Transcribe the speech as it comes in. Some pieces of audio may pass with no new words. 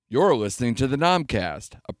You're listening to the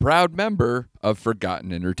Nomcast, a proud member of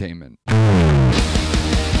Forgotten Entertainment.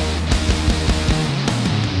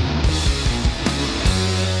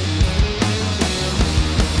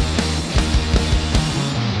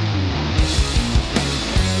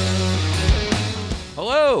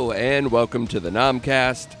 Hello, and welcome to the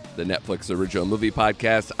Nomcast, the Netflix original movie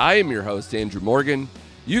podcast. I am your host, Andrew Morgan.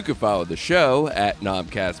 You can follow the show at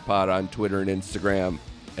NomcastPod on Twitter and Instagram,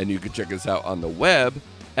 and you can check us out on the web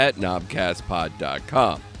at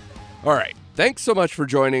nomcastpod.com. All right, thanks so much for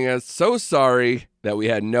joining us. So sorry that we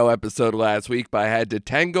had no episode last week, but I had to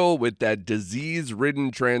tangle with that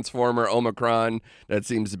disease-ridden Transformer Omicron that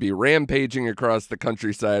seems to be rampaging across the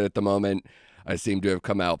countryside at the moment. I seem to have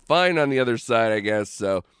come out fine on the other side, I guess,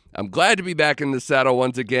 so I'm glad to be back in the saddle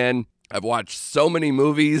once again. I've watched so many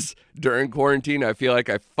movies during quarantine. I feel like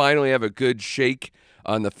I finally have a good shake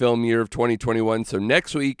on the film year of 2021. So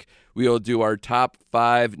next week, we will do our top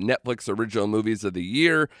 5 Netflix original movies of the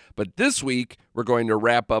year. But this week, we're going to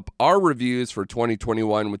wrap up our reviews for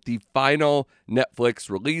 2021 with the final Netflix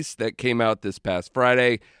release that came out this past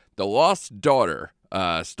Friday, The Lost Daughter,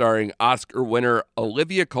 starring Oscar winner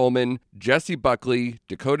Olivia Colman, Jessie Buckley,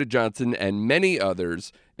 Dakota Johnson, and many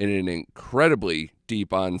others in an incredibly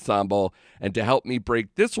deep ensemble. And to help me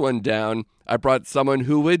break this one down, I brought someone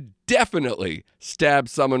who would definitely stab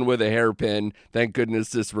someone with a hairpin. Thank goodness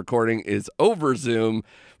this recording is over Zoom.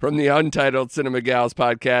 From the Untitled Cinema Gals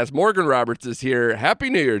podcast, Morgan Roberts is here. Happy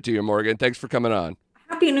New Year to you, Morgan. Thanks for coming on.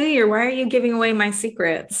 Happy New Year. Why are you giving away my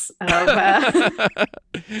secrets?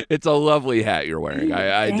 It's a lovely hat you're wearing.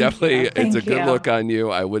 I definitely, it's a good look on you.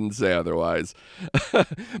 I wouldn't say otherwise.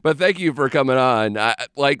 But thank you for coming on.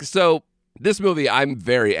 So this movie I'm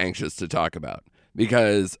very anxious to talk about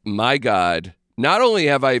because, my God, not only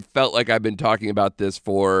have I felt like I've been talking about this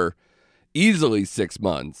for easily 6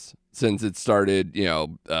 months since it started,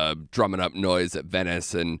 drumming up noise at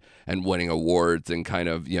Venice and winning awards and kind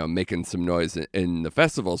of, making some noise in the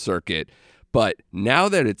festival circuit. But now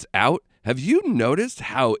that it's out, have you noticed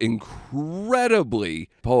how incredibly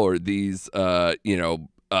poor these,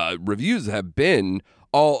 reviews have been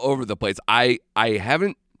all over the place? I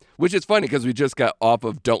haven't, which is funny because we just got off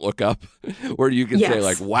of Don't Look Up, where you can say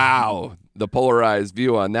like, wow, the polarized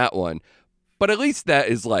view on that one. But at least that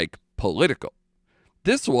is like political.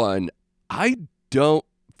 This one, I don't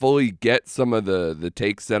fully get some of the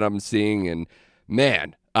takes that I'm seeing. And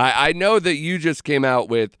man, I know that you just came out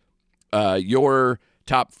with your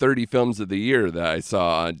top 30 films of the year that I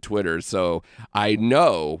saw on Twitter. So I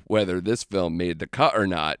know whether this film made the cut or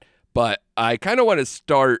not. But I kind of want to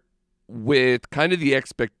start with kind of the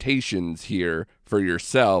expectations here for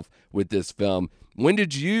yourself with this film. When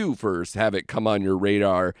did you first have it come on your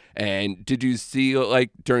radar? And did you see it like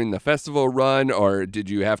during the festival run, or did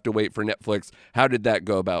you have to wait for Netflix? How did that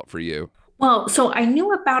go about for you? Well, so I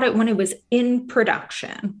knew about it when it was in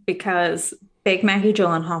production because big Maggie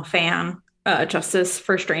Gyllenhaal fan, Justice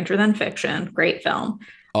for Stranger Than Fiction, great film.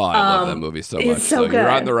 Oh, I love that movie so much. It's so good. You're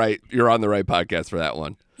on the right podcast for that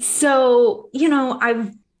one. So,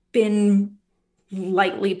 I've been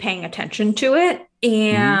lightly paying attention to it,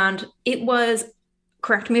 and it was,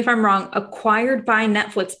 correct me if I'm wrong, acquired by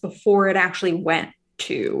Netflix before it actually went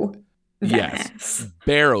to Venice. Yes,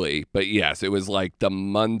 barely, but yes, it was like the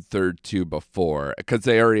month or two before because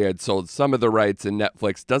they already had sold some of the rights, and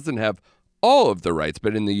Netflix doesn't have all of the rights,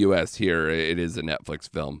 but in the US here, it is a Netflix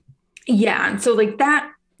film. Yeah, and so like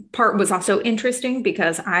that part was also interesting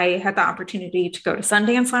because I had the opportunity to go to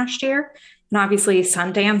Sundance last year. And obviously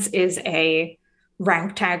Sundance is a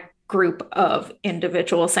ragtag group of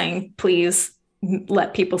individuals saying, please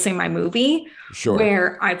let people see my movie. Sure.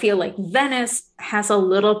 Where I feel like Venice has a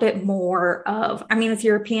little bit more of, it's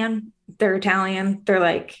European, they're Italian, they're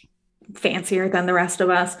like fancier than the rest of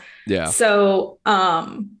us. Yeah. So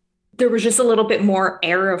there was just a little bit more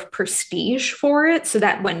air of prestige for it, so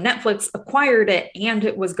that when Netflix acquired it and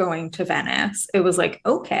it was going to Venice, it was like,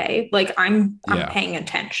 okay, like I'm paying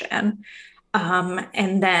attention.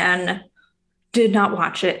 And then did not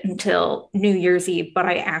watch it until New Year's Eve, but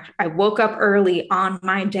I woke up early on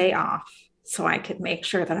my day off so I could make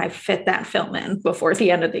sure that I fit that film in before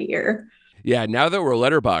the end of the year. Yeah, now that we're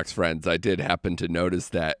Letterboxd friends, I did happen to notice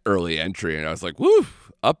that early entry, and I was like, woo,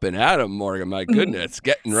 up and at 'em, Morgan. My goodness,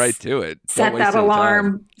 getting right to it. Set that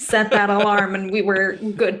alarm, and we were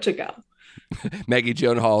good to go. Maggie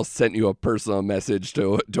Gyllenhaal sent you a personal message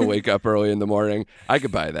to wake up early in the morning. I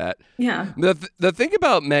could buy that. Yeah. The thing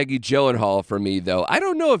about Maggie Gyllenhaal for me, though, I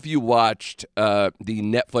don't know if you watched the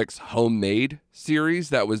Netflix Homemade series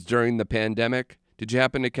that was during the pandemic. Did you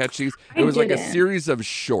happen to catch these? It was like a series of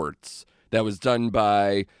shorts that was done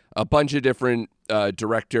by a bunch of different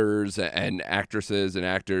directors and actresses and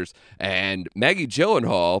actors. And Maggie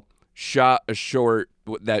Gyllenhaal shot a short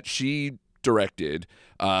that she directed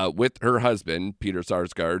with her husband, Peter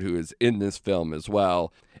Sarsgaard, who is in this film as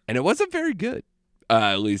well. And it wasn't very good.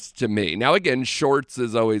 At least to me. Now, again, shorts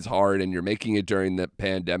is always hard and you're making it during the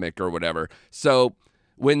pandemic or whatever. So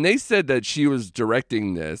when they said that she was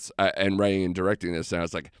directing this and writing and directing this, and I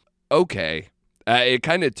was like, okay. It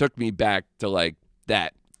kind of took me back to like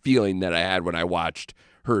that feeling that I had when I watched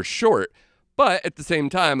her short. But at the same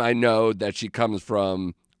time, I know that she comes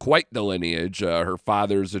from quite the lineage. Her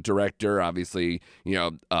father's a director, obviously,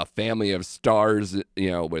 a family of stars,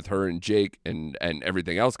 with her and Jake and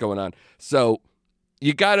everything else going on. So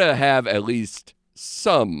you got to have at least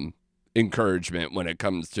some encouragement when it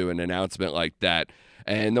comes to an announcement like that.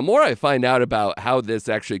 And the more I find out about how this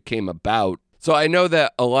actually came about, so I know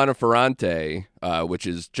that Alana Ferrante, which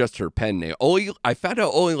is just her pen name, I found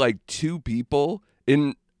out only like 2 people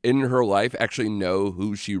in her life actually know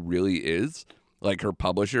who she really is. Like her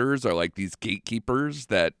publishers are like these gatekeepers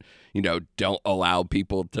that, don't allow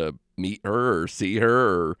people to meet her or see her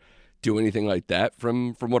or do anything like that.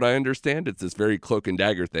 From what I understand, it's this very cloak and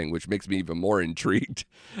dagger thing, which makes me even more intrigued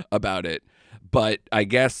about it. But I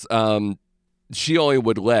guess she only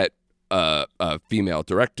would let a female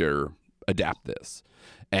director adapt this.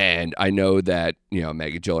 And I know that,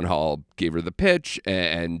 Maggie Gyllenhaal gave her the pitch,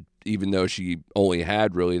 and even though she only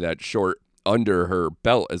had really that short under her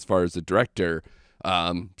belt as far as the director,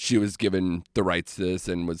 she was given the rights to this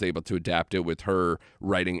and was able to adapt it with her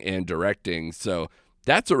writing and directing. So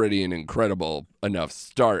that's already an incredible enough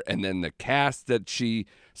start. And then the cast that she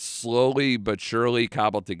slowly but surely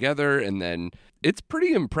cobbled together, and then it's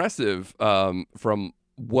pretty impressive from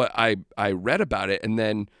what I read about it. And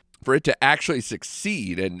then for it to actually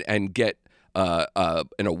succeed and get an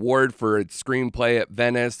award for its screenplay at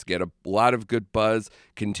Venice, get a lot of good buzz,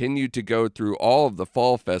 continue to go through all of the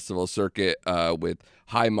fall festival circuit with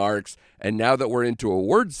high marks. And now that we're into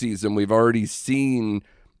award season, we've already seen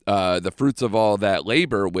the fruits of all that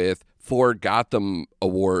labor with 4 Gotham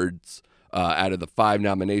Awards out of the 5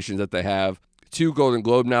 nominations that they have. 2 Golden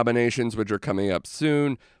Globe nominations, which are coming up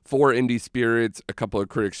soon. 4 Indie Spirits, a couple of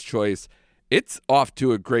Critics' Choice. It's off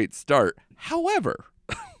to a great start. However,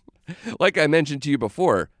 like I mentioned to you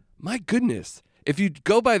before, my goodness, if you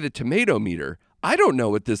go by the tomato meter, I don't know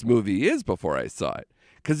what this movie is before I saw it.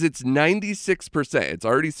 Because it's 96%. It's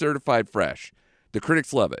already certified fresh. The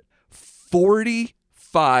critics love it. 45%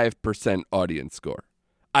 audience score.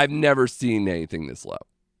 I've never seen anything this low.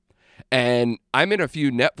 And I'm in a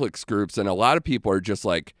few Netflix groups, and a lot of people are just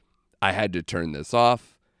like, I had to turn this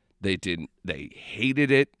off. They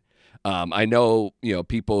hated it. I know,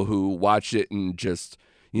 people who watch it and just,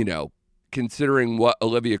 considering what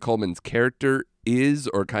Olivia Colman's character is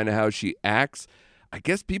or kind of how she acts, I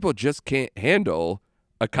guess people just can't handle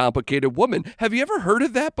a complicated woman. Have you ever heard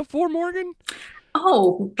of that before, Morgan?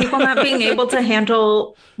 Oh, people not being able to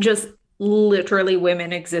handle just literally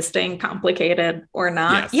women existing, complicated or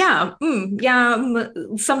not. Yes. Yeah,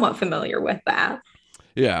 I'm somewhat familiar with that.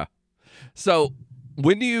 Yeah. So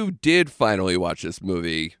when you did finally watch this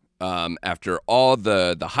movie, after all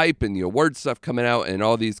the hype and the award stuff coming out and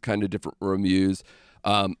all these kind of different reviews,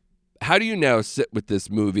 how do you now sit with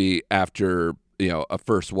this movie after, a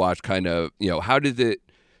first watch? Kind of, how did it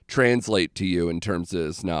translate to you in terms of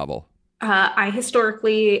this novel? I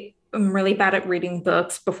historically am really bad at reading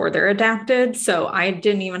books before they're adapted. So I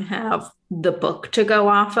didn't even have the book to go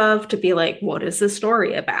off of to be like, what is this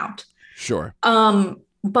story about? Sure.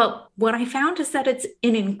 But what I found is that it's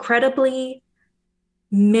an incredibly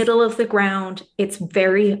middle of the ground. It's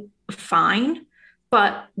very fine.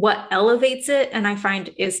 But what elevates it, and I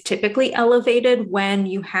find is typically elevated when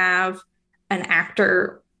you have an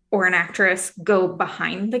actor or an actress go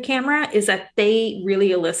behind the camera, is that they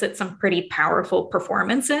really elicit some pretty powerful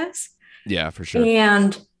performances. Yeah, for sure.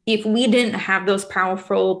 And if we didn't have those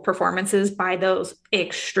powerful performances by those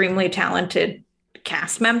extremely talented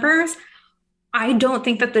cast members, I don't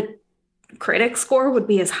think that the critic score would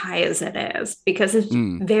be as high as it is, because it's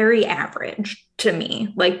very average to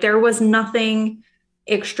me. Like, there was nothing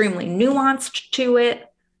extremely nuanced to it.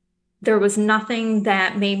 There was nothing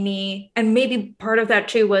that made me, and maybe part of that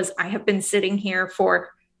too was I have been sitting here for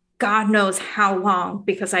God knows how long,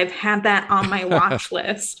 because I've had that on my watch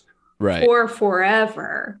list right. for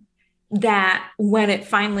forever, that when it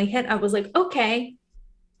finally hit, I was like, okay,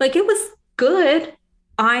 like, it was good.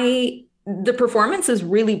 The performances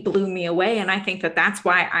really blew me away. And I think that that's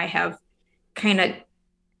why I have kind of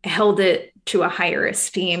held it to a higher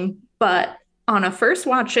esteem. But on a first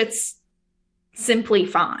watch, it's simply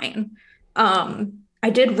fine. I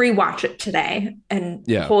did rewatch it today and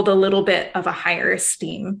Yeah. hold a little bit of a higher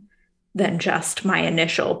esteem than just my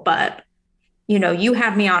initial, but you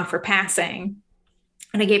had me on for Passing,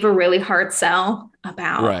 and I gave a really hard sell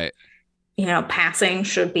about, Right. Passing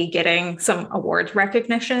should be getting some awards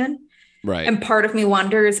recognition. Right. And part of me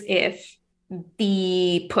wonders if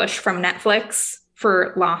the push from Netflix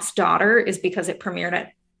for Lost Daughter is because it premiered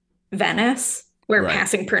at Venice, where Right.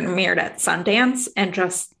 Passing premiered at Sundance, and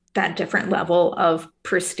just that different level of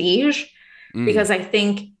prestige. Mm. Because I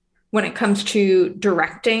think when it comes to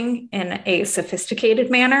directing in a sophisticated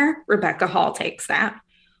manner, Rebecca Hall takes that.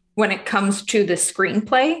 When it comes to the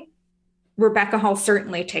screenplay, Rebecca Hall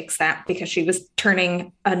certainly takes that because she was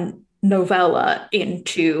turning a novella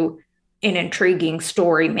into an intriguing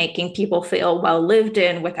story, making people feel well lived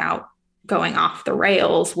in without going off the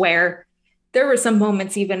rails. Where there were some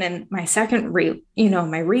moments, even in my my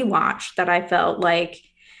rewatch, that I felt like,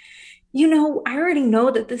 I already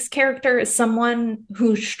know that this character is someone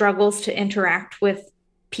who struggles to interact with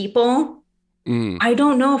people. Mm. I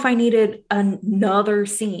don't know if I needed another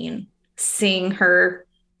scene seeing her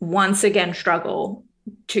once again struggle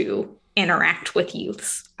to interact with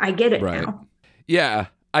youths. I get it Right. now. Yeah.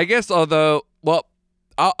 I guess, although, well,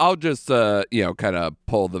 I'll just, kind of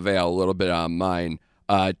pull the veil a little bit on mine.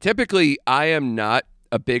 Typically, I am not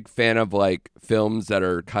a big fan of like films that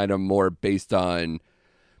are kind of more based on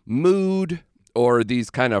mood or these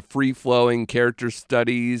kind of free-flowing character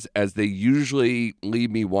studies, as they usually leave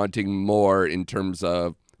me wanting more in terms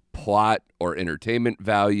of plot or entertainment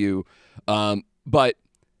value. But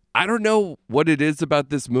I don't know what it is about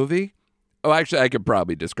this movie. Oh, actually, I could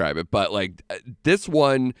probably describe it, but like this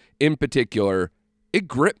one in particular, it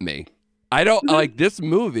gripped me. I don't like this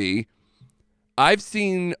movie. I've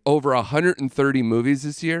seen over 130 movies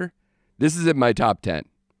this year. This is in my top 10.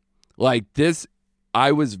 Like this,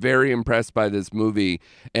 I was very impressed by this movie,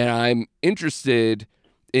 and I'm interested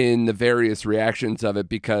in the various reactions of it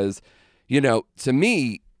because, to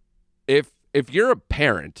me, if you're a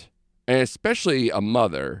parent, and especially a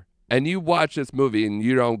mother, and you watch this movie and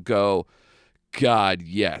you don't go, God,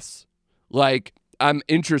 yes. Like, I'm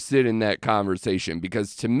interested in that conversation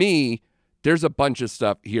because to me, there's a bunch of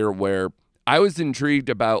stuff here where I was intrigued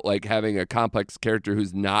about like having a complex character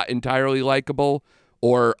who's not entirely likable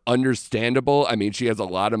or understandable. I mean, she has a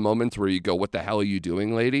lot of moments where you go, what the hell are you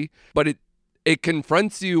doing, lady? But it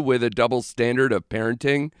confronts you with a double standard of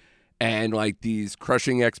parenting and like these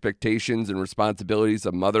crushing expectations and responsibilities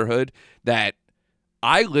of motherhood that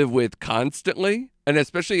I live with constantly. And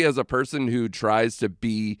especially as a person who tries to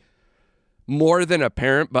be more than a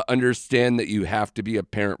parent, but understand that you have to be a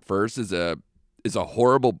parent first is a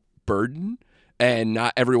horrible burden. And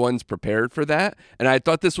not everyone's prepared for that. And I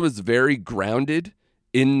thought this was very grounded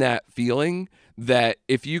in that feeling, that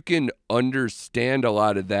if you can understand a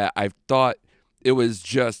lot of that, I thought it was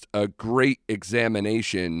just a great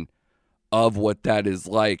examination of what that is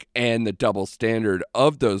like and the double standard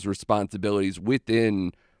of those responsibilities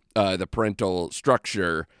within the parental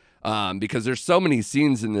structure. Because there's so many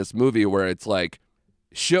scenes in this movie where it's like,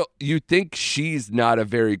 you think she's not a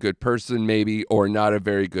very good person maybe, or not a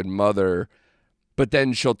very good mother, but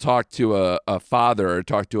then she'll talk to a father or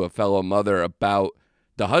talk to a fellow mother about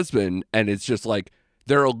the husband, and it's just like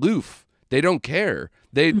they're aloof. They don't care.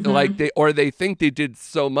 They they think they did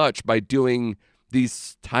so much by doing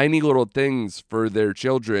these tiny little things for their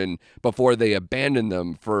children before they abandon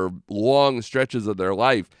them for long stretches of their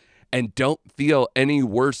life and don't feel any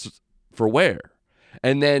worse for wear.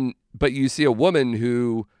 And then, but you see a woman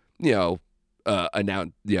who,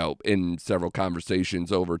 announced, in several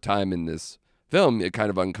conversations over time in this film, it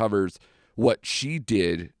kind of uncovers what she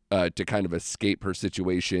did to kind of escape her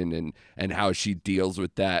situation and how she deals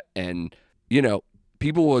with that. And,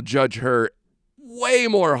 people will judge her way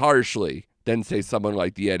more harshly than, say, someone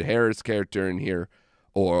like the Ed Harris character in here,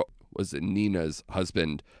 or was it Nina's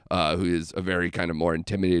husband, who is a very kind of more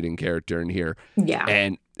intimidating character in here. Yeah.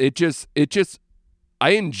 And it just, I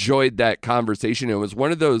enjoyed that conversation. It was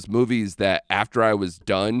one of those movies that after I was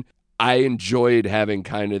done, I enjoyed having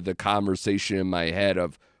kind of the conversation in my head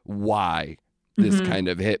of why this kind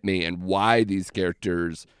of hit me and why these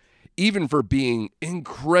characters, even for being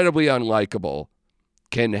incredibly unlikable,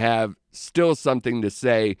 can have still something to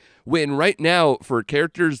say, when right now for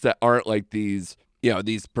characters that aren't like these,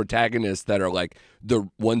 these protagonists that are like the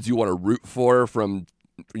ones you want to root for from,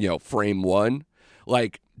 frame one,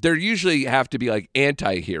 like there usually have to be like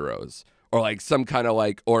anti-heroes or like some kind of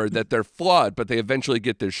like, or that they're flawed, but they eventually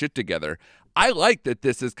get their shit together. I like that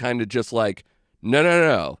this is kind of just like,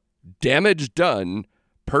 no, damage done,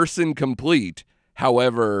 person complete,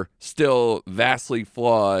 however, still vastly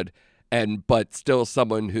flawed but still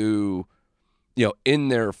someone who, in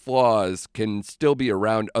their flaws can still be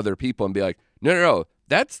around other people and be like, no,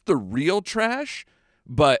 that's the real trash.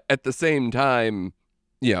 But at the same time,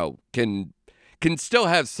 can still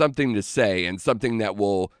have something to say and something that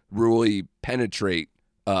will really penetrate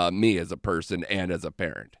me as a person and as a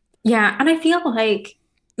parent. Yeah, and I feel like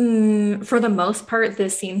for the most part,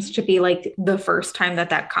 this seems to be like the first time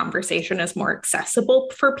that conversation is more accessible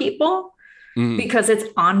for people because it's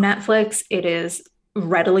on Netflix. It is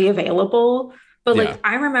readily available. But like,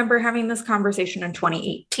 I remember having this conversation in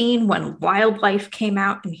 2018 when Wildlife came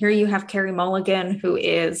out, and here you have Carey Mulligan, who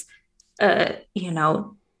is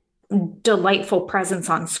delightful presence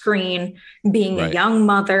on screen, being a young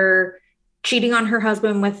mother, cheating on her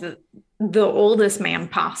husband with the oldest man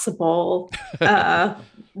possible.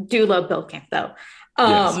 Do love Bill Camp, though.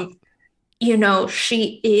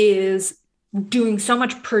 She is doing so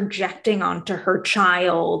much projecting onto her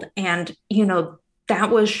child, and that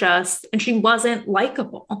was just, and she wasn't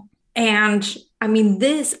likable. And I mean,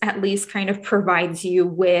 this at least kind of provides you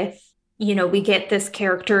with, we get this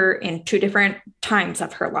character in two different times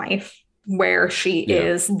of her life where she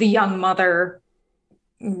is the young mother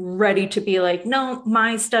ready to be like, no,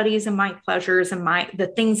 my studies and my pleasures and the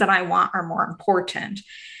things that I want are more important.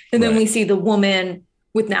 And then we see the woman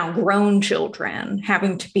with now grown children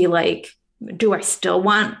having to be like, do I still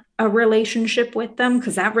want a relationship with them?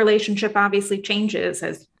 Because that relationship obviously changes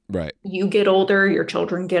as you get older, your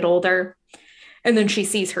children get older. And then she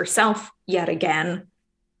sees herself yet again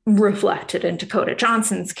reflected in Dakota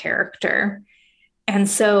Johnson's character. And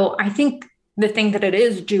so I think the thing that it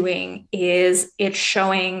is doing is it's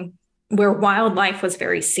showing where Wildlife was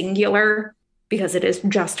very singular because it is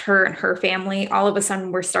just her and her family. All of a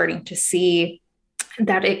sudden, we're starting to see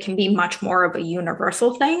that it can be much more of a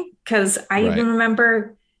universal thing. Because I even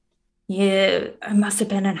remember, I must have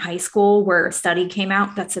been in high school where a study came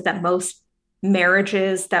out that said that most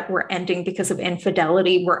marriages that were ending because of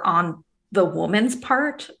infidelity were on the woman's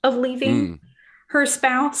part of leaving her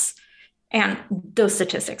spouse. And those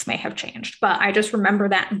statistics may have changed, but I just remember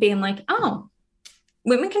that and being like, oh,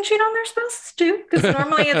 women can cheat on their spouses too. Because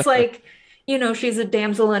normally it's like, she's a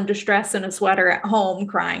damsel in distress in a sweater at home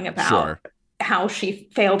crying about how she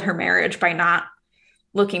failed her marriage by not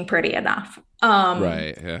looking pretty enough.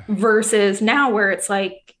 Versus now where it's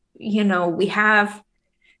like, we have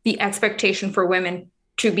the expectation for women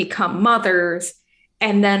to become mothers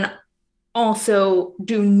and then also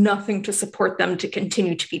do nothing to support them to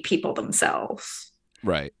continue to be people themselves.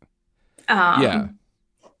 Right.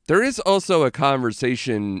 There is also a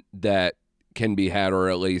conversation that can be had, or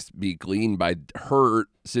at least be gleaned by her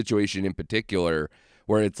situation in particular,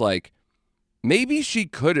 where it's like, maybe she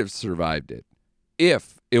could have survived it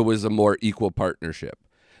if it was a more equal partnership.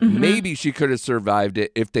 Maybe she could have survived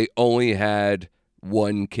it if they only had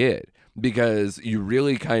one kid, because you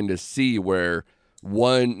really kind of see where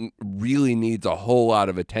one really needs a whole lot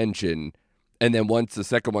of attention, and then once the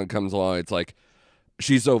second one comes along, it's like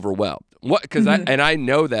she's overwhelmed. Because I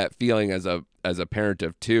know that feeling as a parent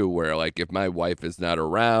of two, where like if my wife is not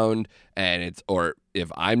around or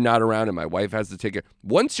if I'm not around and my wife has to take it,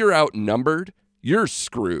 once you're outnumbered, you're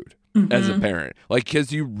screwed as a parent. Like,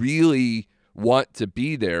 because you really want to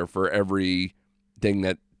be there for everything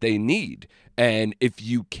that they need, and if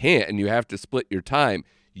you can't and you have to split your time,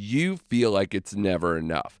 you feel like it's never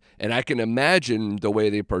enough. And I can imagine the way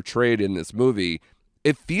they portrayed in this movie,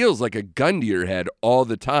 it feels like a gun to your head all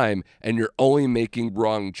the time, and you're only making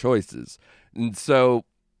wrong choices. And so,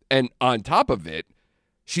 and on top of it,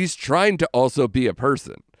 she's trying to also be a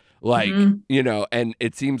person. Like, and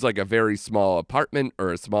it seems like a very small apartment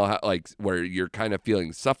or a small house, like where you're kind of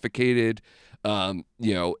feeling suffocated.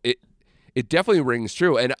 It definitely rings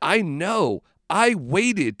true. And I know I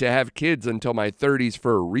waited to have kids until my 30s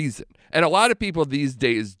for a reason. And a lot of people these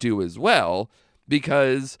days do as well,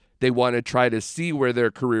 because they want to try to see where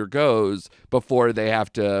their career goes before they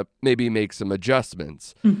have to maybe make some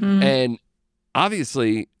adjustments. And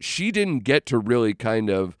obviously, she didn't get to really kind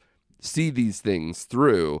of see these things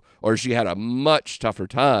through, or she had a much tougher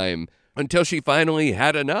time until she finally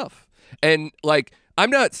had enough. And like, I'm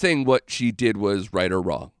not saying what she did was right or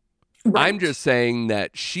wrong. I'm just saying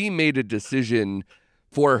that she made a decision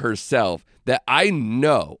for herself that I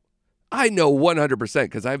know 100%,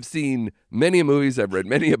 because I've seen many movies, I've read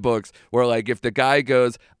many books where like if the guy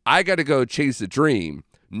goes, I got to go chase a dream,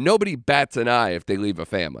 nobody bats an eye if they leave a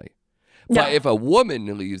family. No. But if a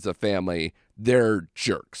woman leaves a family, they're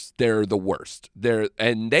jerks. They're the worst.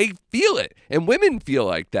 And they feel it. And women feel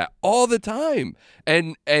like that all the time.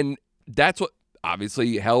 And that's what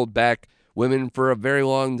obviously held back women for a very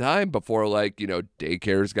long time before, like,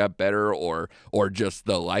 daycares got better, or just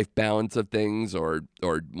the life balance of things, or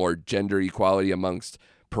more gender equality amongst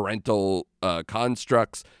parental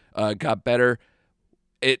constructs got better.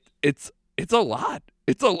 It's a lot.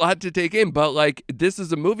 It's a lot to take in, but like, this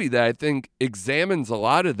is a movie that I think examines a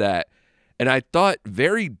lot of that, and I thought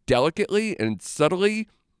very delicately and subtly,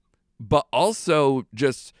 but also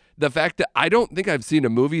just the fact that I don't think I've seen a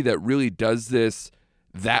movie that really does this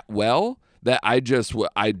that well, that I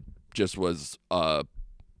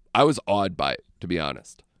was awed by it, to be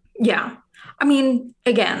honest. Yeah. I mean,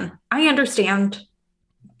 again, I understand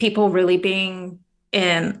people really being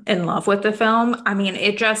in love with the film. I mean,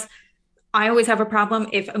 I always have a problem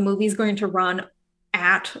if a movie's going to run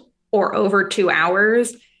at or over 2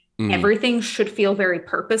 hours, everything should feel very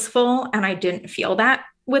purposeful. And I didn't feel that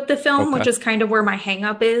with the film, which is kind of where my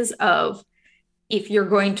hang-up is of, if you're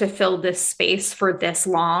going to fill this space for this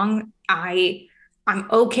long, I'm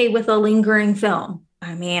okay with a lingering film.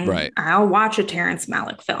 I mean, right. I'll watch a Terrence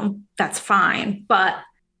Malick film. That's fine. But,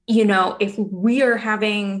 if we are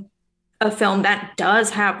having a film that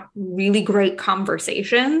does have really great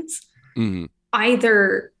conversations,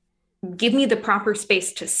 either give me the proper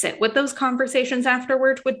space to sit with those conversations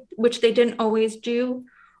afterwards, which they didn't always do,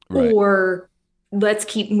 right. or let's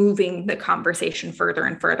keep moving the conversation further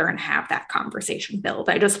and further and have that conversation build.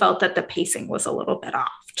 I just felt that the pacing was a little bit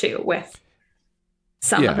off too, with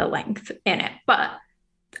some of the length in it. But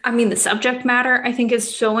I mean, the subject matter I think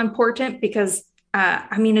is so important because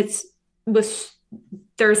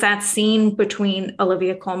there's that scene between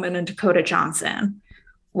Olivia Colman and Dakota Johnson,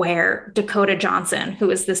 where Dakota Johnson,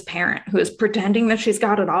 who is this parent who is pretending that she's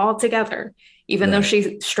got it all together, even though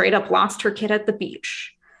she straight up lost her kid at the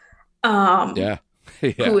beach.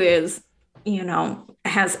 Who is,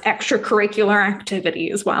 has extracurricular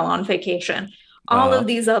activities while on vacation, all of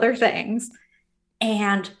these other things.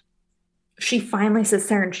 And she finally sits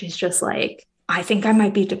there and she's just like, I think I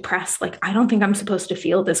might be depressed. Like, I don't think I'm supposed to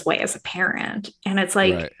feel this way as a parent. And it's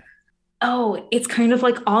like, oh, it's kind of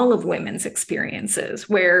like all of women's experiences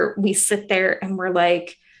where we sit there and we're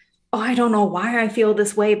like, oh, I don't know why I feel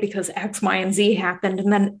this way because X, Y, and Z happened.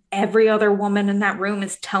 And then every other woman in that room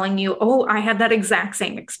is telling you, oh, I had that exact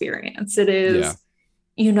same experience. It is,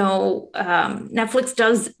 Netflix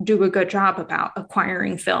does do a good job about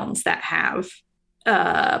acquiring films that have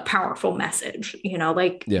a powerful message,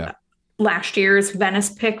 last year's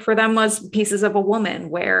Venice pick for them was Pieces of a Woman,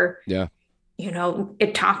 where,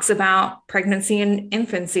 it talks about pregnancy and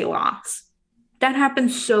infancy loss. That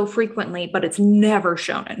happens so frequently, but it's never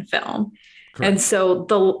shown in film. Correct. And so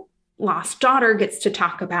the lost daughter gets to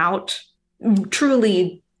talk about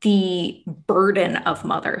truly the burden of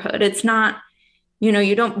motherhood. It's not,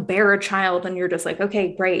 you don't bear a child and you're just like,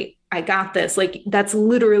 okay, great, I got this. Like, that's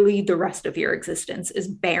literally the rest of your existence, is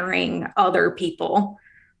bearing other people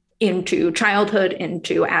into childhood,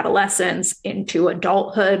 into adolescence, into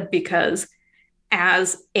adulthood, because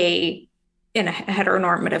in a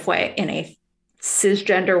heteronormative way, in a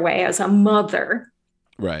cisgender way, as a mother,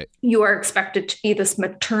 right, you are expected to be this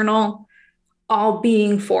maternal,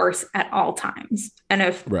 all-being force at all times. And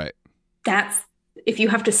if you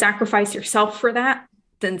have to sacrifice yourself for that,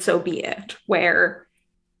 then so be it. Where,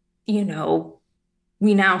 we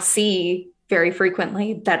now see very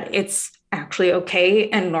frequently that it's actually okay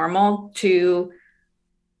and normal to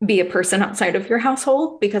be a person outside of your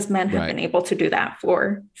household, because men have been able to do that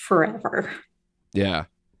for forever. Yeah.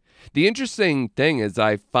 The interesting thing is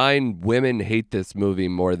I find women hate this movie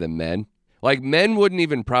more than men. Like, men wouldn't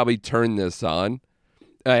even probably turn this on.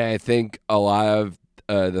 I think a lot of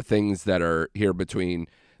the things that are here between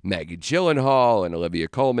Maggie Gyllenhaal and Olivia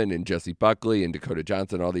Colman and Jessie Buckley and Dakota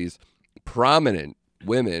Johnson, all these prominent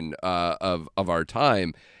women of our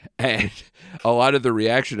time, and a lot of the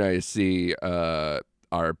reaction I see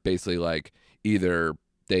are basically like, either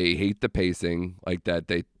they hate the pacing, like that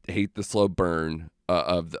they hate the slow burn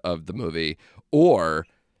of the movie, or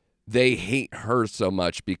they hate her so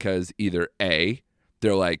much because either A,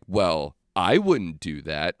 they're like, well, I wouldn't do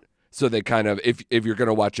that. So they kind of, if you're going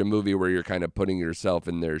to watch a movie where you're kind of putting yourself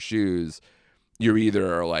in their shoes, you're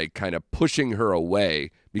either like kind of pushing her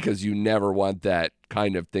away because you never want that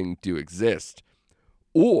kind of thing to exist,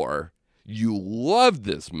 or you love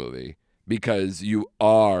this movie because you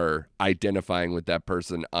are identifying with that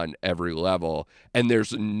person on every level, and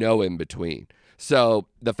there's no in between. So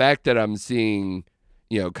the fact that I'm seeing,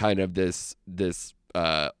 kind of this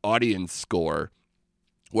audience score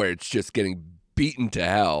where it's just getting beaten to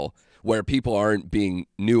hell, where people aren't being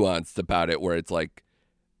nuanced about it, where it's like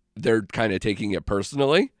they're kind of taking it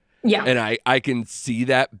personally. Yeah. And I can see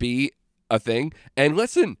that be a thing. And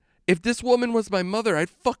listen, if this woman was my mother, I'd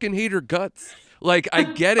fucking hate her guts. Like, I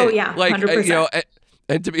get it. Oh, yeah, like, 100%.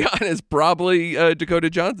 And to be honest, probably Dakota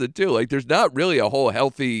Johnson too. Like, there's not really a whole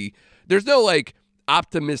healthy, there's no like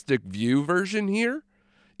optimistic view version here.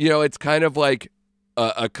 It's kind of like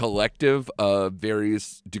a collective of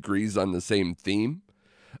various degrees on the same theme.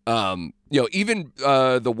 Even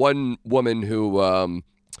the one woman who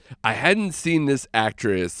I hadn't seen this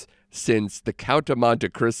actress since The Count of Monte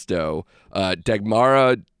Cristo,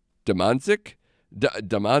 Dagmara Damancic.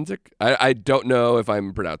 Damancic? I don't know if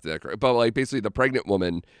I'm pronouncing that correct, but like basically the pregnant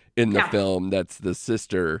woman in the film that's the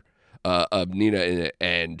sister of Nina in it,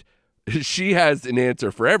 and she has an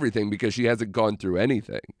answer for everything because she hasn't gone through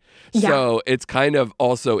anything. Yeah. So it's kind of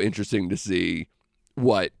also interesting to see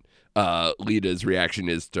what Lita's reaction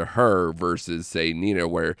is to her versus, say, Nina,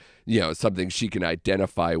 where, something she can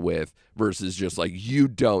identify with versus just like, you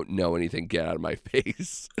don't know anything, get out of my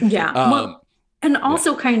face. Yeah. And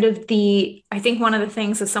also kind of I think one of the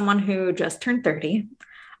things as someone who just turned 30,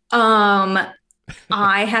 I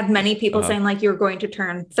had many people saying like, you're going to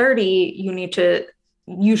turn 30,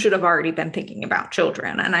 you should have already been thinking about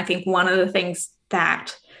children. And I think one of the things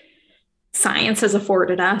that science has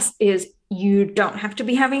afforded us is you don't have to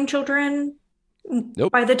be having children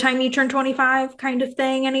by the time you turn 25 kind of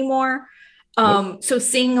thing anymore. So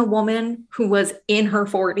seeing a woman who was in her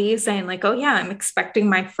 40s saying like, oh yeah, I'm expecting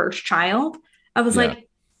my first child. I was like,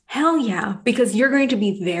 hell yeah, because you're going to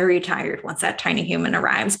be very tired once that tiny human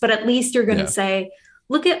arrives. But at least you're going to say,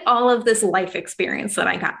 look at all of this life experience that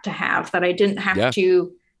I got to have that I didn't have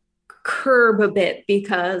to curb a bit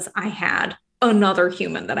because I had another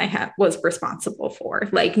human that I was responsible for.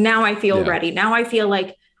 Like now I feel ready. Now I feel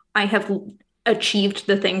like I have achieved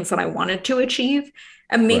the things that I wanted to achieve.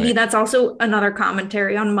 And maybe that's also another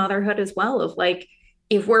commentary on motherhood as well, of like,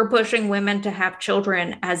 if we're pushing women to have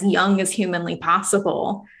children as young as humanly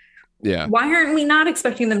possible, why aren't we not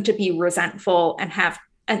expecting them to be resentful and have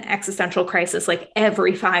an existential crisis like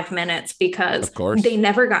every 5 minutes because they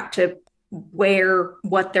never got to wear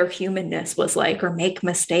what their humanness was like or make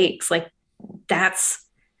mistakes? Like that's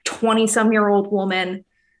 20-some-year-old woman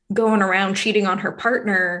going around cheating on her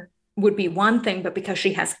partner would be one thing, but because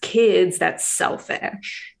she has kids, that's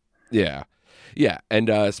selfish. Yeah. Yeah, and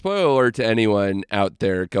spoiler alert to anyone out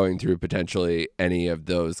there going through potentially any of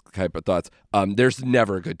those type of thoughts. There's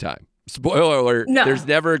never a good time. Spoiler alert. No. There's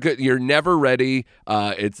never you're never ready.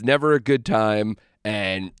 It's never a good time,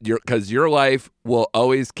 and because your life will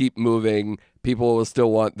always keep moving. People will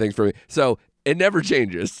still want things from you. So it never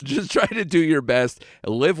changes. Just try to do your best,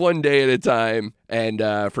 live one day at a time, and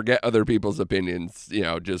forget other people's opinions.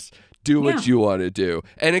 Just do what you want to do.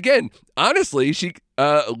 And again, honestly,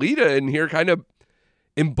 Lita in here kind of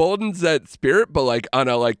emboldens that spirit, but like on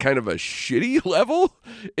a like kind of a shitty level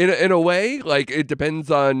in a way. Like it depends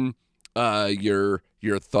on your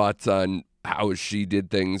thoughts on how she did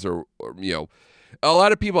things or a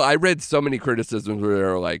lot of people, I read so many criticisms where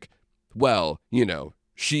they're like, well,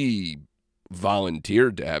 she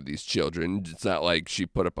volunteered to have these children. It's not like she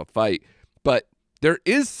put up a fight. But there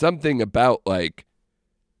is something about like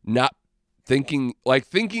not thinking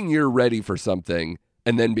you're ready for something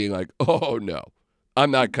and then being like, oh no, I'm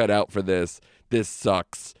not cut out for this. This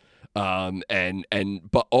sucks.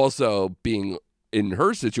 But also being in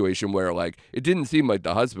her situation where like it didn't seem like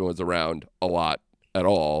the husband was around a lot at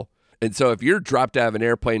all. And so if you're dropped out of an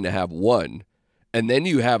airplane to have one and then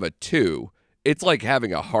you have a two, it's like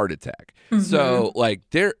having a heart attack. Mm-hmm. So like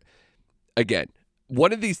again,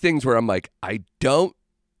 one of these things where I'm like,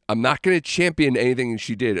 I'm not going to champion anything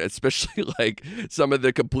she did, especially like some of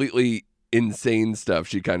the completely insane stuff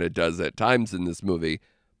she kind of does at times in this movie.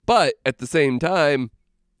 But at the same time,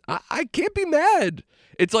 I can't be mad.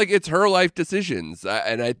 It's like it's her life decisions.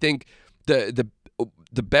 And I think the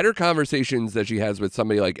better conversations that she has with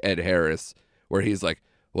somebody like Ed Harris, where he's like,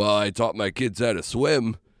 well, I taught my kids how to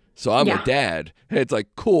swim, so I'm a dad. And it's like,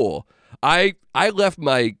 cool. I left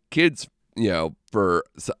my kids, for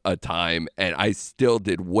a time, and I still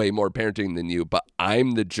did way more parenting than you, but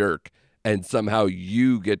I'm the jerk, and somehow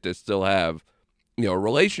you get to still have, a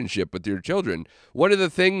relationship with your children. One of the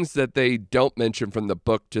things that they don't mention from the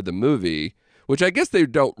book to the movie, which I guess they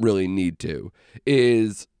don't really need to,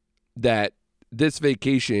 is that this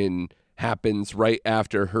vacation happens right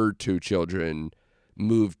after her two children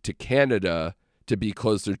moved to Canada to be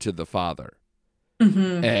closer to the father.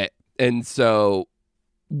 Mm-hmm. And so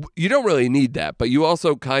you don't really need that, but you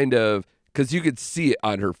also kind of, because you could see it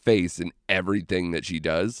on her face in everything that she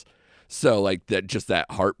does. So like that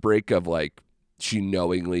heartbreak of like, she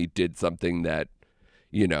knowingly did something that,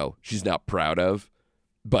 she's not proud of,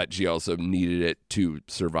 but she also needed it to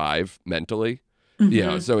survive mentally.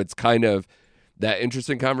 So it's kind of that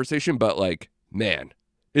interesting conversation, but like, man,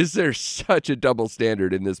 is there such a double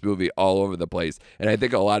standard in this movie all over the place? And I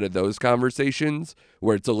think a lot of those conversations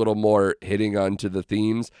where it's a little more hitting onto the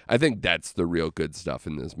themes, I think that's the real good stuff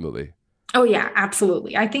in this movie. Oh, yeah,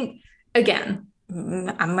 absolutely. I think, again,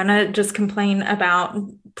 I'm going to just complain about,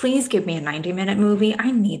 please give me a 90-minute movie.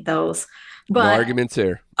 I need those. But no arguments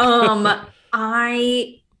here. I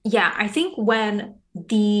think when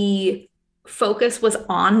the focus was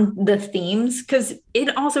on the themes, because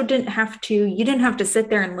it also you didn't have to sit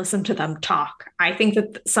there and listen to them talk. I think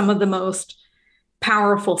that some of the most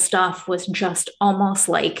powerful stuff was just almost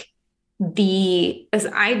like as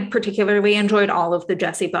I particularly enjoyed all of the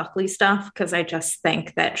Jessie Buckley stuff, because I just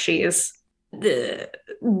think that she is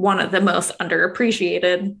one of the most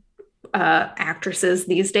underappreciated actresses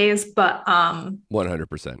these days. But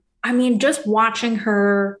 100%. I mean, just watching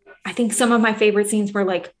her, I think some of my favorite scenes were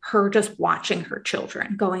like her just watching her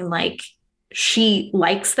children, going like, she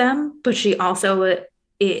likes them, but she also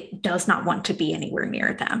it does not want to be anywhere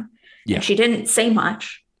near them. Yeah. And she didn't say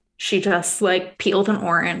much. She just like peeled an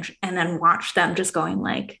orange and then watched them just going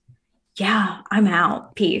like, yeah, I'm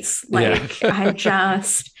out. Peace. Like I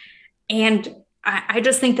just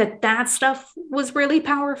think that stuff was really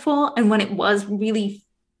powerful. And when it was really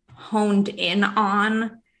honed in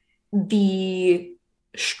on the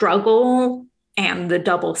struggle and the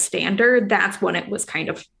double standard, that's when it was kind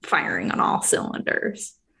of firing on all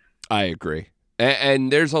cylinders. I agree.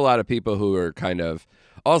 And there's a lot of people who are kind of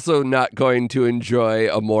also not going to enjoy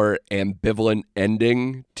a more ambivalent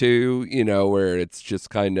ending to, where it's just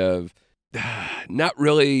kind of not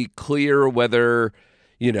really clear whether,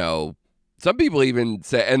 some people even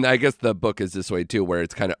say, and I guess the book is this way too, where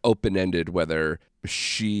it's kind of open-ended whether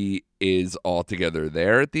she is altogether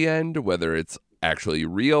there at the end, whether it's actually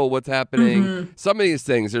real what's happening. Mm-hmm. Some of these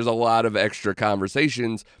things, there's a lot of extra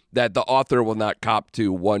conversations that the author will not cop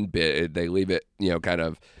to one bit. They leave it, kind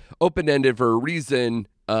of open-ended for a reason.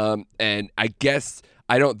 And I guess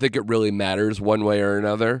I don't think it really matters one way or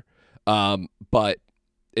another. But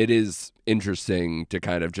it is interesting to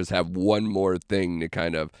kind of just have one more thing to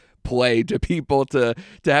kind of play to people to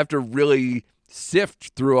have to really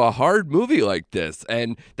sift through a hard movie like this.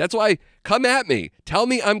 And that's why, come at me. Tell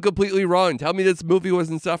me I'm completely wrong. Tell me this movie was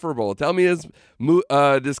insufferable. Tell me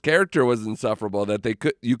this character was insufferable,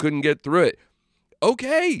 that you couldn't get through it.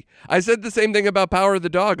 Okay. I said the same thing about Power of the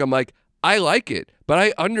Dog. I'm like, I like it, but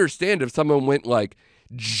I understand if someone went like,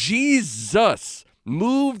 Jesus,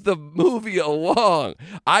 move the movie along.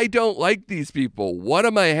 I don't like these people. What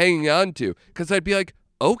am I hanging on to? Because I'd be like,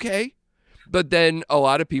 okay. But then a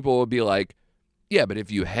lot of people would be like, yeah, but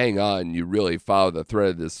if you hang on, you really follow the thread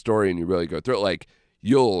of this story and you really go through it, like,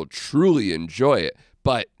 you'll truly enjoy it.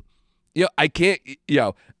 But, I can't,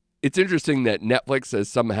 it's interesting that Netflix has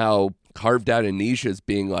somehow carved out a niche as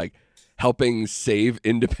being like helping save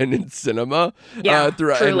independent cinema and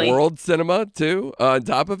world cinema too, on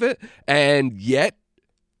top of it. And yet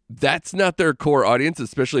that's not their core audience,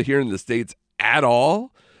 especially here in the States at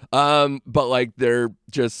all. But like they're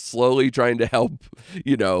just slowly trying to help,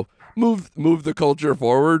 move the culture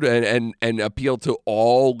forward and appeal to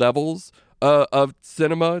all levels of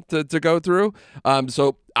cinema to go through.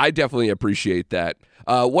 So I definitely appreciate that.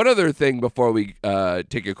 One other thing before we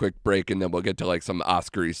take a quick break, and then we'll get to like some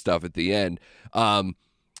Oscar-y stuff at the end.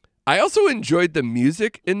 I also enjoyed the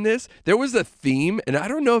music in this. There was a theme, and I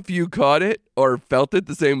don't know if you caught it or felt it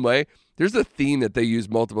the same way. There's a theme that they use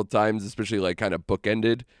multiple times, especially like kind of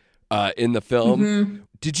bookended in the film. Mm-hmm.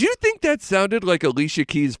 Did you think that sounded like Alicia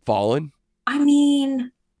Keys' Fallen? I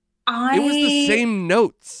mean, It was the same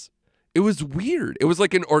notes. It was weird. It was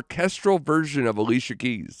like an orchestral version of Alicia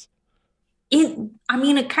Keys. It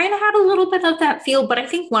kind of had a little bit of that feel, but I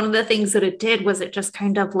think one of the things that it did was it just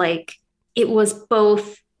kind of like, it was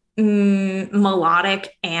both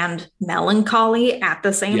melodic and melancholy at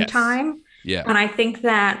the same time. Yeah. And I think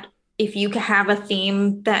that if you can have a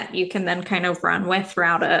theme that you can then kind of run with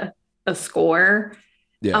throughout a score,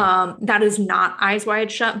 that is not Eyes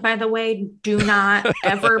Wide Shut, by the way. Do not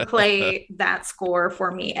ever play that score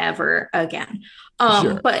for me ever again.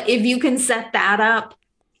 Sure. But if you can set that up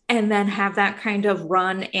and then have that kind of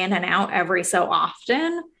run in and out every so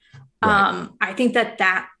often, I think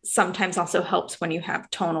that sometimes also helps when you have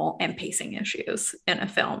tonal and pacing issues in a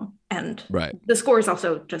film. And the score is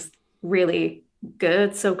also just really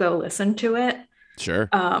good. So go listen to it. Sure.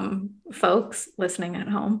 Folks listening at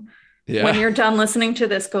home. Yeah. When you're done listening to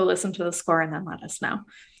this, go listen to the score and then let us know.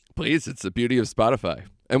 Please, it's the beauty of Spotify.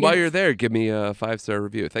 And while you're there, give me a 5-star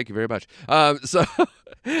review. Thank you very much. So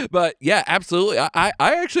But yeah, absolutely. I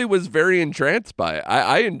actually was very entranced by it.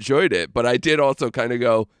 I enjoyed it, but I did also kind of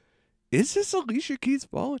go, is this Alicia Keys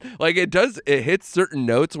falling? Like it hits certain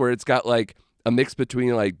notes where it's got like a mix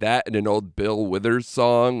between like that and an old Bill Withers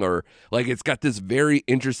song, or like it's got this very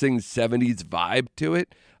interesting 70s vibe to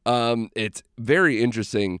it. It's very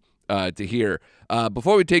interesting to hear.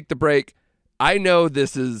 Before we take the break, I know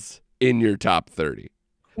this is in your top 30.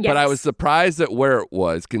 Yes. But I was surprised at where it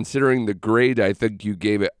was, considering the grade I think you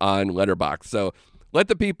gave it on Letterboxd. So let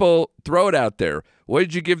the people throw it out there. What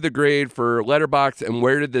did you give the grade for Letterboxd, and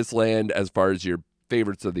where did this land as far as your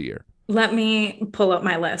favorites of the year? Let me pull up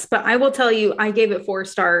my list. But I will tell you, I gave it 4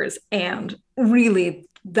 stars. And really,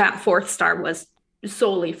 that 4th star was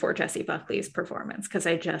solely for Jessie Buckley's performance, because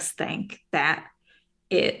I just think that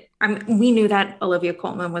we knew that Olivia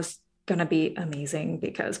Colman was going to be amazing,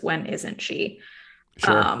 because when isn't she?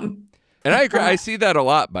 Sure. And I agree. I see that a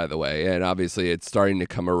lot, by the way. And obviously, it's starting to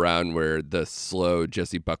come around where the slow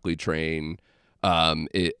Jessie Buckley train,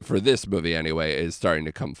 for this movie anyway, is starting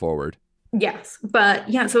to come forward. Yes. But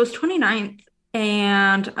yeah, so it was 29th.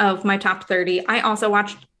 And of my top 30, I also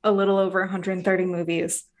watched a little over 130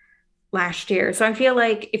 movies last year. So I feel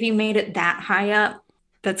like if you made it that high up,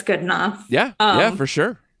 that's good enough. Yeah. Yeah, for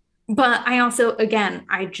sure. But I also, again,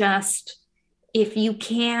 if you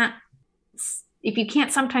can't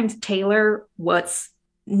sometimes tailor what's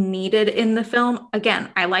needed in the film, again,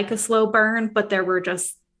 I like a slow burn, but there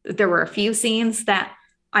were a few scenes that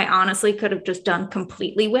I honestly could have just done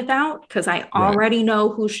completely without, because I already know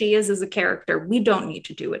who she is as a character. We don't need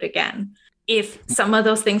to do it again. If some of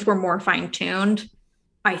those things were more fine-tuned,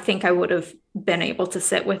 I think I would have been able to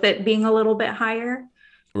sit with it being a little bit higher.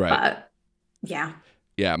 Right. But yeah.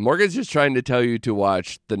 Yeah, Morgan's just trying to tell you to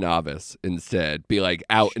watch The Novice instead. Be like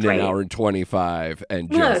out in an hour and 25 and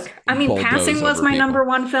just look. I mean, Passing was my number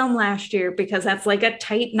 1 film last year, because that's like a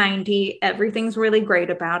tight 90. Everything's really great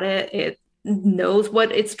about it. It knows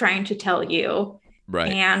what it's trying to tell you.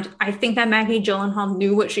 Right. And I think that Maggie Gyllenhaal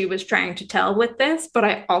knew what she was trying to tell with this, but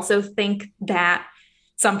I also think that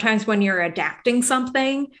sometimes when you're adapting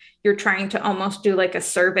something, you're trying to almost do like a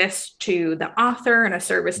service to the author and a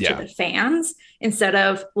service to the fans, instead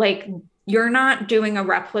of like, you're not doing a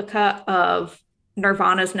replica of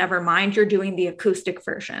Nirvana's Nevermind, you're doing the acoustic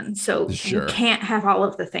version. So you can't have all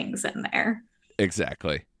of the things in there.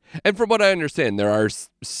 Exactly. And from what I understand, there are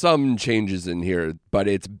some changes in here, but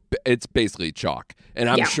it's basically chalk. And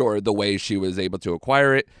I'm sure the way she was able to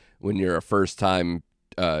acquire it when you're a first-time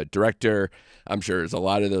director, I'm sure there's a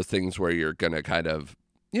lot of those things where you're going to kind of,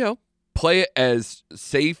 play it as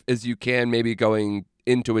safe as you can, maybe going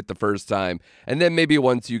into it the first time. And then maybe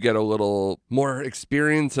once you get a little more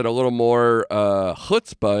experience and a little more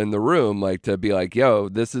chutzpah in the room, like to be like, yo,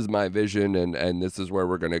 this is my vision and this is where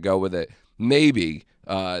we're going to go with it. Maybe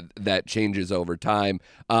that changes over time.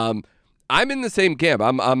 I'm in the same camp.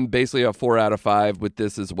 I'm basically a 4 out of 5 with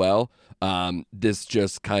this as well. This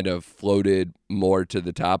just kind of floated more to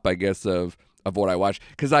the top, I guess, of what I watched.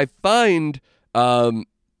 Because I find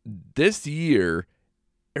this year,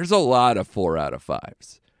 there's a lot of 4 out of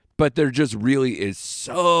 5s. But there just really is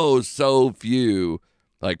so few,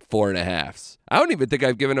 like 4.5s. I don't even think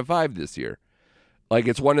I've given a 5 this year. Like,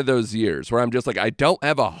 it's one of those years where I'm just like, I don't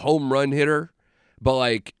have a home run hitter, but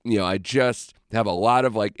like, I just have a lot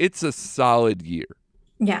of like, it's a solid year.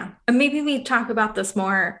 Yeah. And maybe we talk about this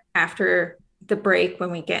more after the break when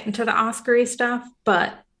we get into the Oscar-y stuff.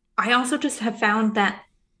 But I also just have found that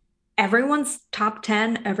everyone's top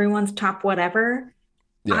 10, everyone's top whatever,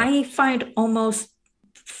 I find almost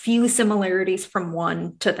few similarities from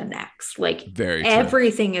one to the next. Like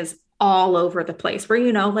everything is all over the place where,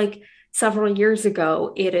 like several years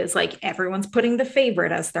ago, it is like everyone's putting The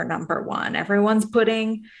Favorite as their number 1. Everyone's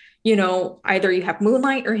putting, either you have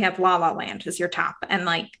Moonlight or you have La La Land as your top. And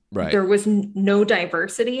like, there was no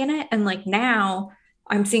diversity in it. And like now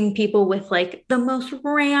I'm seeing people with like the most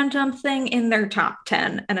random thing in their top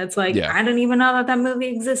 10. And it's like, I didn't even know that movie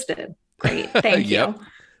existed. Great. Thank you.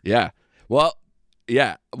 Yeah. Well,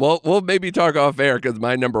 yeah. Well, we'll maybe talk off air because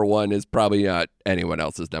my number 1 is probably not anyone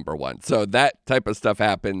else's number 1. So that type of stuff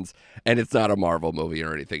happens, and it's not a Marvel movie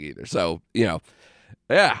or anything either. So,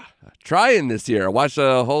 trying this year. I watched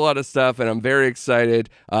a whole lot of stuff, and I'm very excited.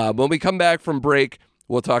 When we come back from break,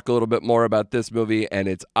 we'll talk a little bit more about this movie and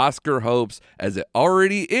its Oscar hopes, as it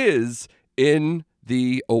already is in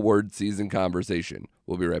the award season conversation.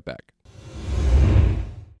 We'll be right back.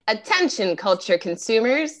 Attention, culture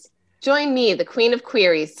consumers. Join me, the queen of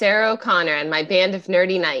queries, Sarah O'Connor, and my band of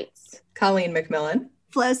nerdy knights. Colleen McMillan.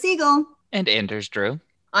 Flo Siegel. And Anders Drew.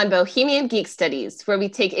 On Bohemian Geek Studies, where we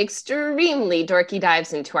take extremely dorky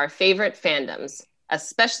dives into our favorite fandoms.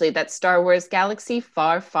 especially that Star Wars galaxy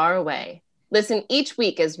far, far away. Listen each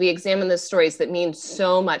week as we examine the stories that mean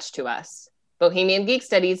so much to us. Bohemian Geek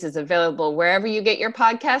Studies is available wherever you get your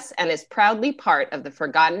podcasts and is proudly part of the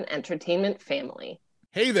Forgotten Entertainment family.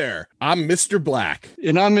 Hey there, I'm Mr. Black.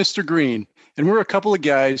 And I'm Mr. Green. And we're a couple of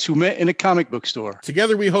guys who met in a comic book store.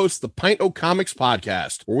 Together we host the Pint O' Comics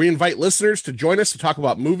podcast, where we invite listeners to join us to talk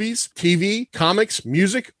about movies, TV, comics,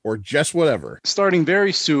 music, or just whatever. Starting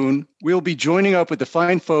very soon, we'll be joining up with the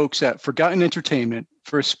fine folks at Forgotten Entertainment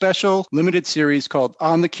for a special limited series called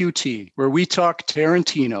On the QT, where we talk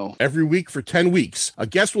Tarantino. Every week for 10 weeks, a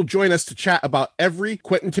guest will join us to chat about every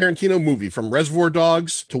Quentin Tarantino movie, from Reservoir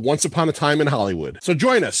Dogs to Once Upon a Time in Hollywood. So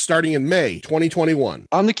join us starting in May 2021.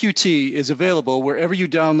 On the QT is available wherever you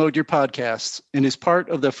download your podcasts and is part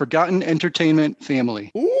of the Forgotten Entertainment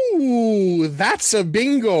family. Ooh, that's a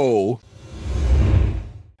bingo.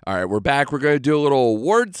 All right, we're back. We're going to do a little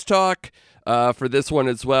awards talk for this one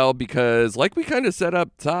as well, because like we kind of set up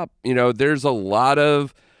top, there's a lot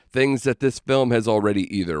of things that this film has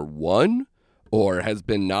already either won or has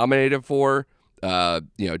been nominated for. Had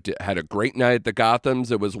a great night at the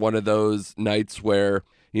Gothams. It was one of those nights where,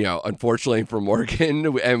 unfortunately for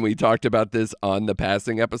Morgan, and we talked about this on the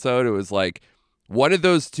Passing episode, it was like one of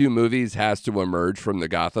those two movies has to emerge from the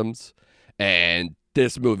Gothams, and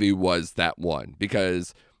this movie was that one,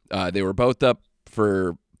 because they were both up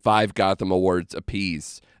for 5 Gotham Awards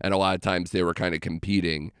apiece, and a lot of times they were kind of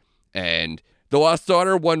competing. And The Lost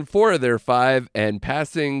Daughter won 4 of their 5, and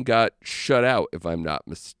Passing got shut out, if I'm not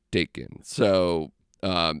mistaken. So,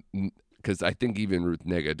 because I think even Ruth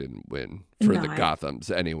Negga didn't win for the Gothams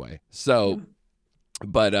anyway. So,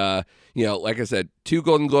 but, like I said, 2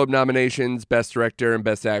 Golden Globe nominations, Best Director and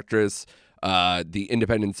Best Actress. The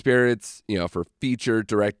Independent Spirits, for feature,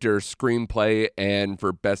 director, screenplay, and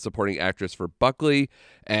for Best Supporting Actress for Buckley,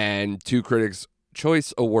 and 2 Critics'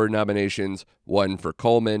 Choice Award nominations, 1 for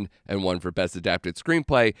Coleman and 1 for Best Adapted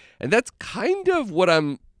Screenplay. And that's kind of what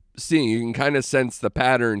I'm seeing. You can kind of sense the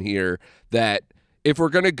pattern here, that if we're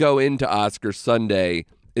going to go into Oscar Sunday,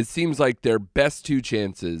 it seems like their best 2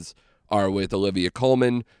 chances are with Olivia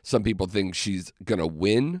Colman. Some people think she's going to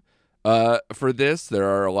win for this. There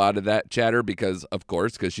are a lot of that chatter because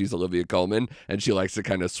she's Olivia Colman and she likes to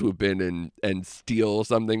kind of swoop in and steal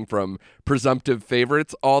something from presumptive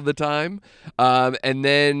favorites all the time. And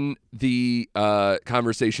then the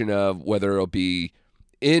conversation of whether it'll be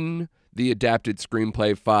in the adapted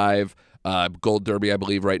screenplay 5. Gold Derby, I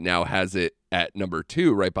believe, right now has it at number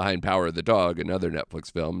 2, right behind Power of the Dog, another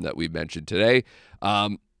Netflix film that we mentioned today.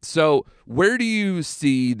 So where do you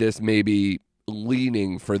see this maybe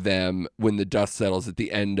leaning for them when the dust settles at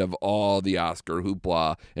the end of all the Oscar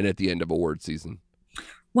hoopla and at the end of award season?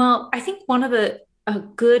 Well, I think a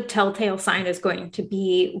good telltale sign is going to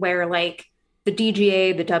be where like the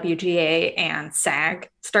DGA, the WGA, and SAG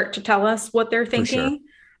start to tell us what they're thinking.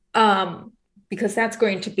 Because that's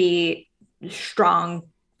going to be a strong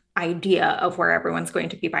idea of where everyone's going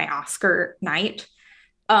to be by Oscar night.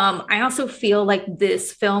 I also feel like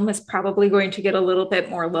this film is probably going to get a little bit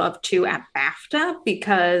more love too at BAFTA,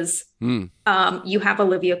 because you have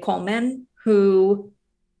Olivia Colman, who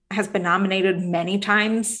has been nominated many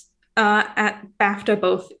times at BAFTA,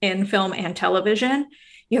 both in film and television.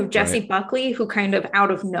 You have Jessie Buckley, who kind of out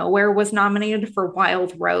of nowhere was nominated for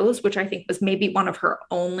Wild Rose, which I think was maybe one of her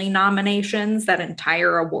only nominations that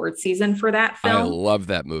entire award season for that film. I love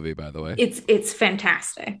that movie, by the way. It's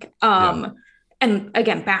fantastic. And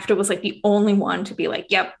again, BAFTA was like the only one to be like,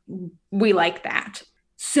 yep, we like that.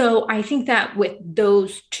 So I think that with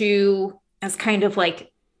those two as kind of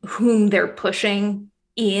like whom they're pushing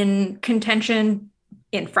in contention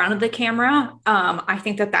in front of the camera, I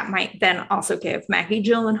think that might then also give Maggie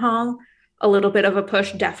Gyllenhaal a little bit of a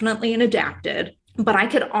push, definitely in adapted. But I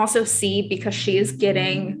could also see, because she's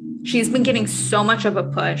been getting so much of a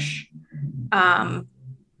push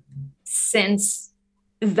since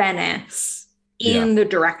Venice in the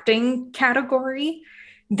directing category,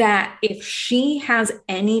 that if she has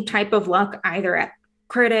any type of luck either at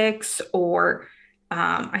critics or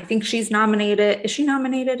I think she's nominated. Is she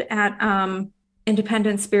nominated at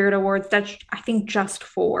Independent Spirit Awards? That's, I think, just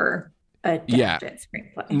for adapted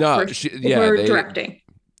screenplay. No, for directing.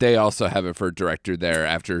 They also have it for director there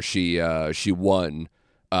after she won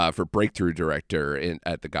for breakthrough director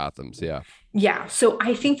at the Gothams. Yeah. So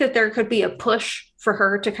I think that there could be a push for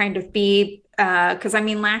her to kind of be, because I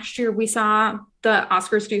mean, last year we saw the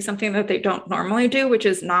Oscars do something that they don't normally do, which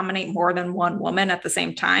is nominate more than one woman at the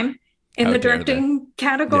same time in the directing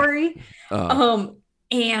category. Yeah.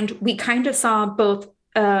 And we kind of saw both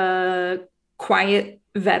quiet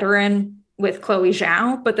veteran with Chloe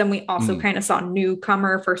Zhao, but then we also kind of saw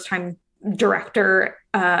newcomer, first time director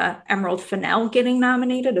Emerald Fennell getting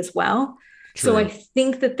nominated as well. True. So I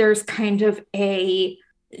think that there's kind of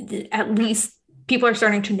at least people are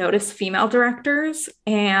starting to notice female directors.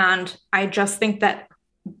 And I just think that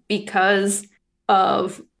because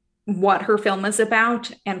of what her film is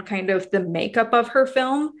about and kind of the makeup of her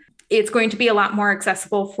film, it's going to be a lot more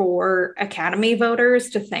accessible for Academy voters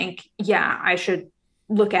to think, yeah, I should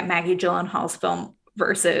look at Maggie Gyllenhaal's film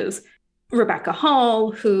versus Rebecca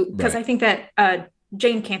Hall, because I think that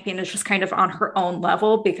Jane Campion is just kind of on her own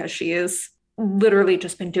level because she has literally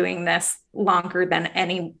just been doing this longer than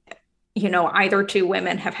any, either two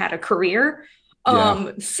women have had a career.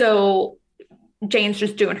 So Jane's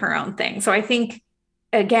just doing her own thing. So I think,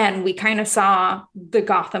 again, we kind of saw the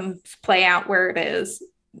Gotham play out where it is,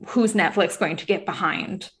 who's Netflix going to get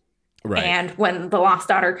behind? Right. And when The Lost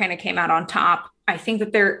Daughter kind of came out on top, I think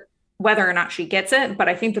that whether or not she gets it, but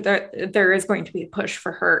I think that there is going to be a push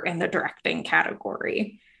for her in the directing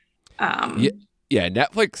category. Yeah,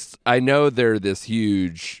 Netflix, I know they're this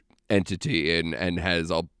huge entity and has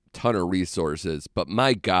a ton of resources, but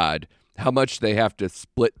my God, how much they have to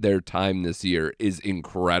split their time this year is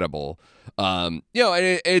incredible. And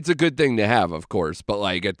it's a good thing to have, of course, but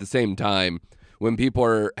like at the same time, when people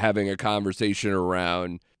are having a conversation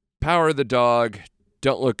around Power of the Dog,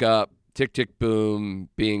 Don't Look Up, Tick, Tick, Boom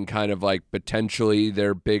being kind of like potentially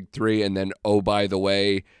their big three. And then, oh, by the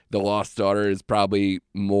way, The Lost Daughter is probably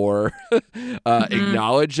more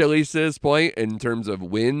acknowledged, at least at this point, in terms of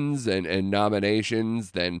wins and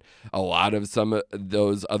nominations than a lot of some of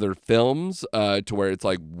those other films, to where it's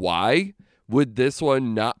like, why would this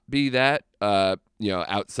one not be that,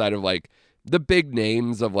 outside of like the big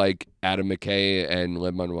names of like Adam McKay and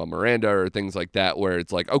Lin-Manuel Miranda or things like that, where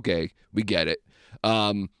it's like, okay, we get it.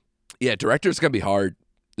 Yeah, director's going to be hard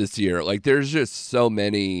this year. Like, there's just so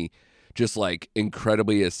many just, like,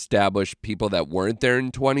 incredibly established people that weren't there in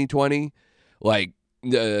 2020. Like,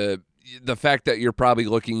 the fact that you're probably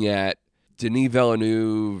looking at Denis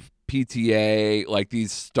Villeneuve, PTA, like,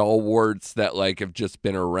 these stalwarts that, like, have just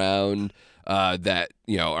been around that,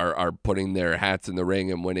 are putting their hats in the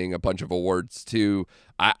ring and winning a bunch of awards, too.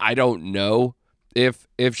 I don't know if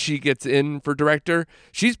she gets in for director.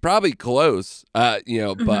 She's probably close, but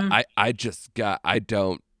I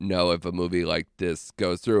don't know if a movie like this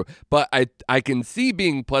goes through. But I can see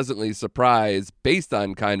being pleasantly surprised based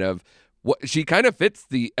on kind of what she kind of fits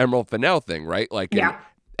the Emerald Fennell thing, right? Like an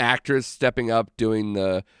actress stepping up, doing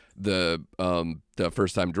the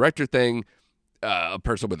first time director thing, a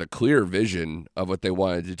person with a clear vision of what they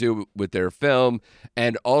wanted to do with their film,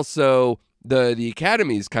 and also the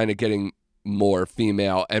Academy's kind of getting more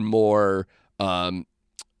female and more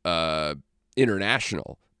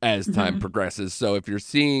international as time progresses. So if you're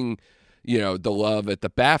seeing, the love at the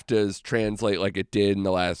BAFTAs translate like it did in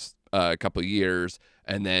the last couple of years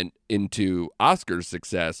and then into Oscars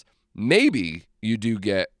success, maybe you do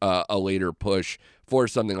get a later push for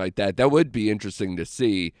something like that. That would be interesting to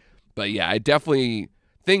see. But yeah, I definitely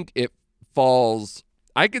think it falls.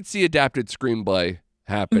 I could see adapted screenplay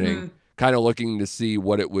happening. Kind of looking to see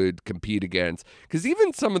what it would compete against. Because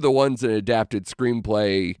even some of the ones in adapted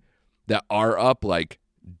screenplay that are up, like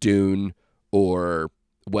Dune or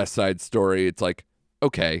West Side Story, it's like,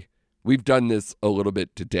 okay, we've done this a little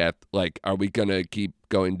bit to death. Like, are we going to keep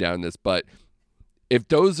going down this? But if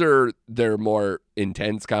those are their more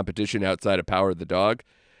intense competition outside of Power of the Dog,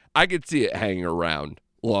 I could see it hanging around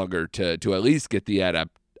longer to at least get the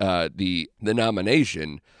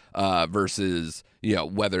nomination versus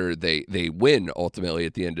whether they win ultimately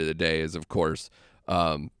at the end of the day is, of course,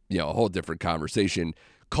 a whole different conversation.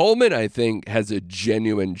 Coleman, I think, has a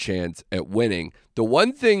genuine chance at winning. The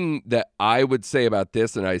one thing that I would say about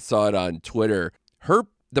this, and I saw it on Twitter,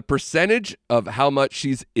 the percentage of how much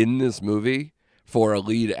she's in this movie for a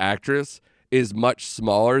lead actress is much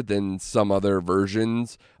smaller than some other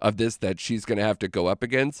versions of this that she's going to have to go up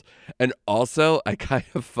against. And also, I kind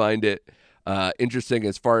of find it interesting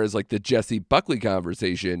as far as like the Jessie Buckley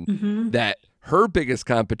conversation, that her biggest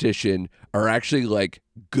competition are actually like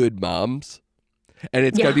good moms. And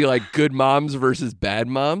it's going to be like good moms versus bad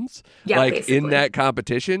moms, like basically. In that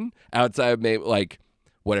competition outside of maybe like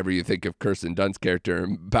whatever you think of Kirsten Dunst's character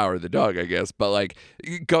in Power of the Dog, I guess. But like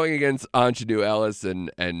going against Ingenue Ellis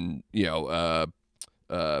and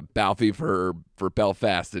Balfe for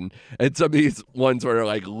Belfast and some of these ones where they're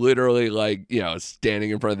like literally like,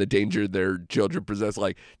 standing in front of the danger their children possess.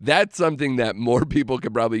 Like that's something that more people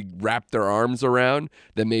could probably wrap their arms around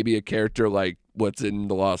than maybe a character like what's in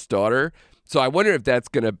The Lost Daughter. So I wonder if that's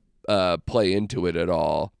going to play into it at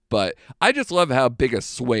all. but I just love how big a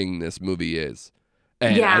swing this movie is.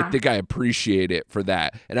 And I think I appreciate it for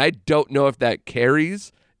that. And I don't know if that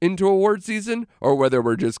carries into award season or whether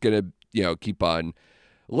we're just going to, keep on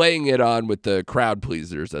laying it on with the crowd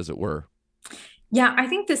pleasers, as it were. Yeah, I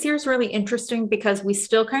think this year's really interesting because we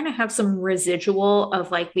still kind of have some residual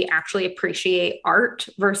of like we actually appreciate art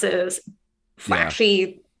versus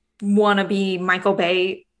flashy wannabe Michael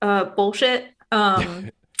Bay bullshit.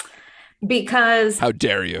 Because how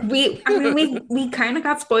dare you? we kind of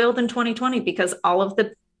got spoiled in 2020 because all of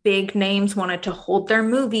the big names wanted to hold their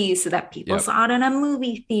movies so that people saw it in a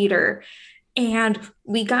movie theater. And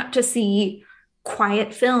we got to see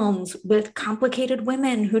quiet films with complicated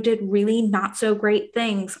women who did really not so great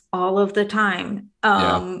things all of the time.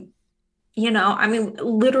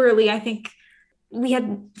 Literally, I think we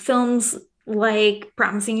had films like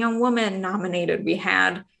Promising Young Woman nominated. We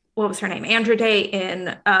had, what was her name? Andra Day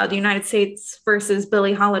in The United States versus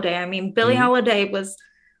Billie Holiday. I mean, Billie Holiday was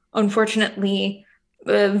unfortunately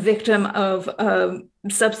a victim of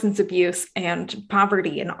substance abuse and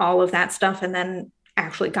poverty and all of that stuff, and then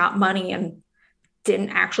actually got money and didn't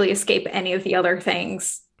actually escape any of the other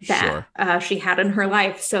things that she had in her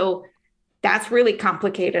life. So that's really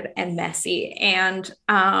complicated and messy. And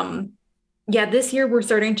this year we're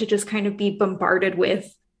starting to just kind of be bombarded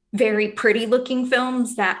with very pretty looking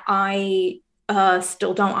films that I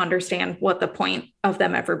still don't understand what the point of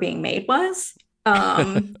them ever being made was.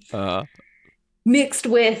 Mixed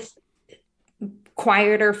with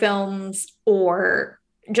quieter films or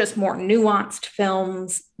just more nuanced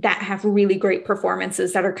films that have really great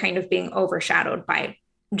performances that are kind of being overshadowed by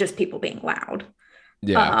just people being loud.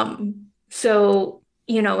 So,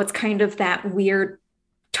 it's kind of that weird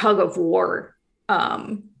tug of war,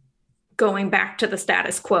 going back to the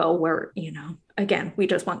status quo where, again, we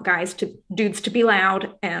just want dudes to be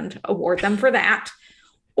loud and award them for that.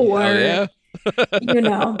 Or, and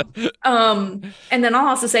then I'll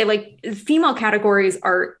also say, like, female categories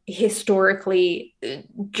are historically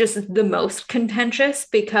just the most contentious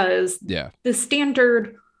because the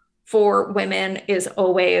standard for women is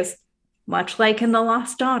always, much like in The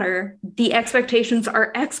Lost Daughter, the expectations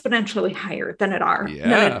are exponentially higher than it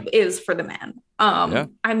is for the men.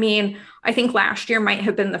 I mean, I think last year might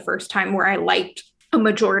have been the first time where I liked a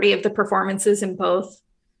majority of the performances in both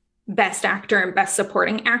Best Actor and Best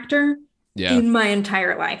Supporting Actor in my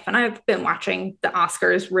entire life. And I've been watching the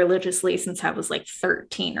Oscars religiously since I was like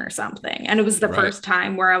 13 or something. And it was the first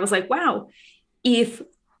time where I was like, wow, if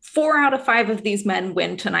 4 out of 5 of these men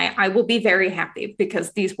win tonight, I will be very happy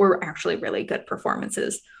because these were actually really good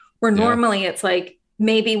performances. Where normally it's like,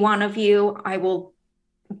 maybe one of you I will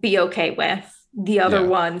be okay with. The other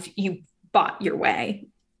ones you bought your way.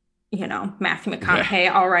 Matthew McConaughey,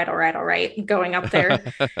 all right, going up there.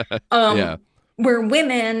 Where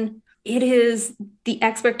women, it is the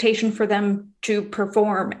expectation for them to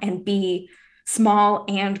perform and be small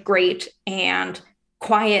and great and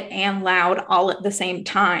quiet and loud all at the same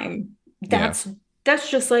time. That's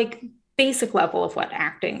just like basic level of what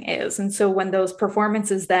acting is. And so when those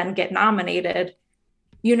performances then get nominated,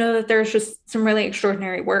 that there's just some really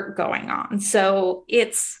extraordinary work going on. So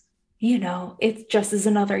it's just as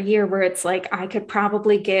another year where it's like, I could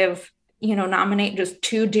probably nominate just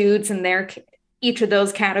 2 dudes in each of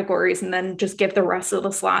those categories and then just give the rest of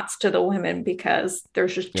the slots to the women because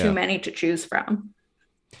there's just too many to choose from.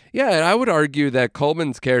 Yeah, and I would argue that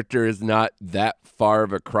Coleman's character is not that far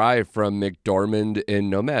of a cry from McDormand in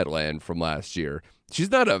Nomadland from last year.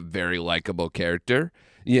 She's not a very likable character,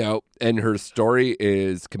 and her story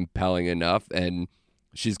is compelling enough, and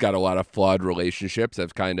she's got a lot of flawed relationships.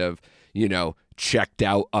 I've kind of, checked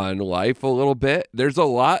out on life a little bit. There's a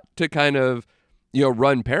lot to kind of,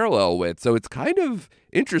 run parallel with. So it's kind of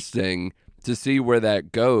interesting to see where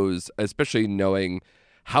that goes, especially knowing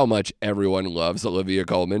how much everyone loves Olivia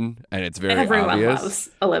Colman, and it's very obvious. Everyone loves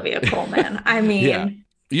Olivia Colman. I mean,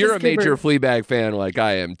 you're a major Fleabag fan like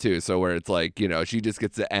I am too. So where it's like, she just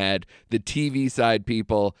gets to add the TV side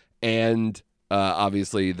people and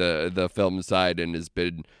obviously the film side, and has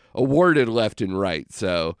been awarded left and right.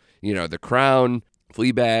 So The Crown,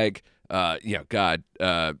 Fleabag,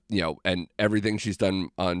 and everything she's done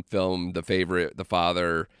on film, The Favorite, The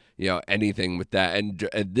Father. Anything with that. And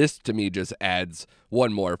this, to me, just adds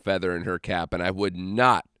one more feather in her cap. And I would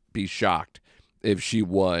not be shocked if she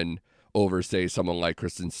won over, say, someone like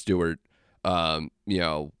Kristen Stewart,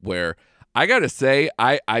 where I got to say,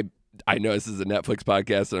 I know this is a Netflix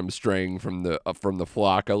podcast and I'm straying from the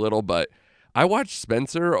flock a little, but I watched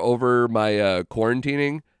Spencer over my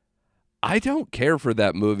quarantining. I don't care for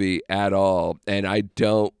that movie at all. And I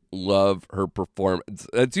don't love her performance.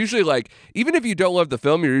 It's usually like, even if you don't love the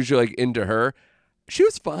film, you're usually like into her. She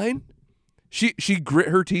was fine. She grit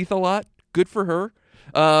her teeth a lot. Good for her.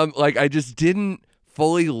 Like, I just didn't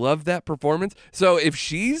fully love that performance. So if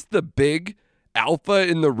she's the big alpha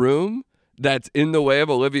in the room that's in the way of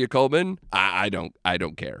Olivia Colman, I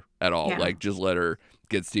don't care at all. Yeah. Like, just let her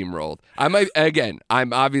get steamrolled. I'm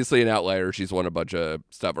obviously an outlier. She's won a bunch of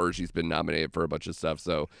stuff, or she's been nominated for a bunch of stuff.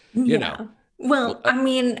 So, you know. Well, I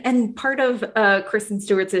mean, and part of Kristen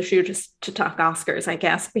Stewart's issue, just to talk Oscars, I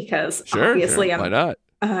guess, because obviously why not?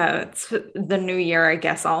 It's the new year. I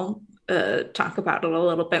guess I'll talk about it a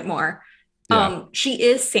little bit more. Yeah. She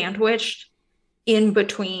is sandwiched in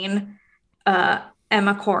between Emma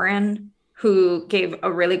Corrin, who gave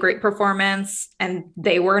a really great performance, and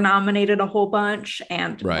they were nominated a whole bunch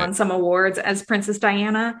and won some awards as Princess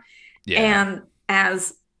Diana. Yeah. And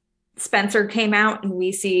as Spencer came out and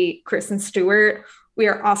we see Kristen Stewart, we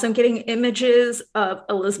are also getting images of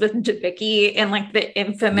Elizabeth Debicki in like the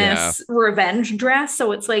infamous revenge dress.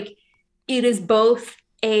 So it's like, it is both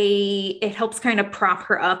it helps kind of prop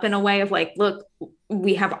her up in a way of like, look,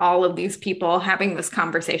 we have all of these people having this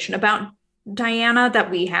conversation about Diana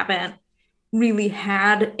that we haven't really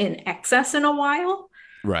had in excess in a while.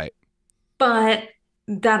 Right. But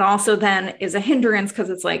that also then is a hindrance, because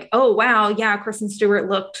it's like, oh, wow, yeah, Kristen Stewart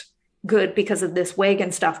looked good because of this wig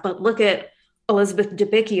and stuff, but look at Elizabeth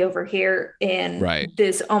Debicki over here in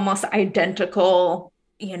this almost identical,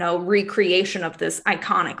 recreation of this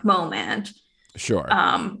iconic moment. Sure.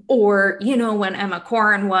 Or, when Emma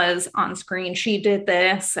Corrin was on screen, she did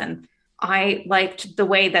this, and I liked the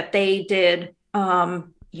way that they did,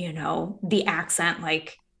 the accent.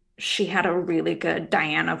 Like, she had a really good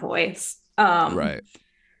Diana voice. Right.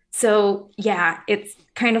 So yeah, it's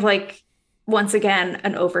kind of like, once again,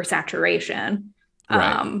 an oversaturation.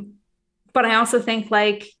 Right. But I also think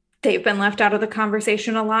like they've been left out of the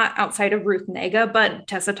conversation a lot outside of Ruth Negga, but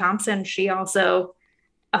Tessa Thompson, she also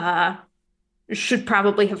should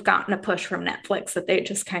probably have gotten a push from Netflix, that they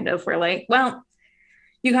just kind of were like, well,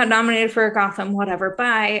 you got nominated for a Gotham, whatever,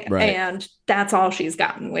 bye. Right. And that's all she's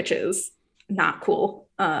gotten, which is not cool.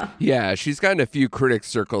 Yeah, she's gotten a few Critics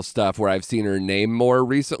Circle stuff where I've seen her name more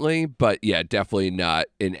recently, but yeah, definitely not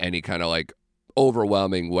in any kind of like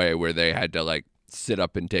overwhelming way where they had to like sit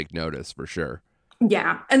up and take notice, for sure.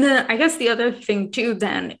 Yeah. And then I guess the other thing too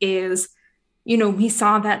then is, we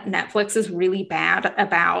saw that Netflix is really bad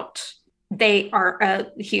about, they are a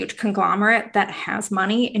huge conglomerate that has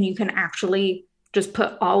money, and you can actually just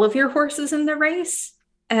put all of your horses in the race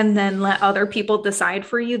and then let other people decide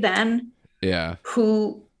for you then. Yeah.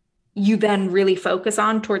 Who you then really focus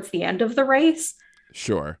on towards the end of the race.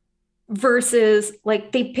 Sure. Versus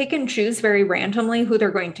like they pick and choose very randomly who they're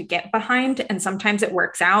going to get behind. And sometimes it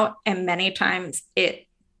works out and many times it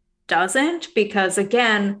doesn't, because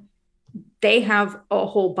again, they have a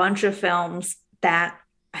whole bunch of films that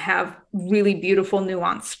have really beautiful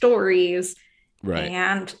nuanced stories. Right.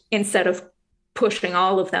 And instead of pushing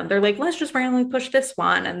all of them, they're like, let's just randomly push this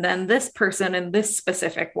one and then this person and this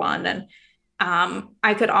specific one. And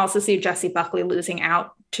I could also see Jessie Buckley losing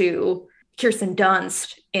out to Kirsten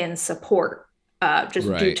Dunst in support,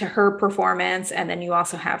 due to her performance. And then you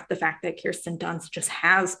also have the fact that Kirsten Dunst just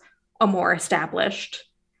has a more established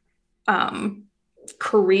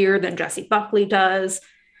career than Jessie Buckley does.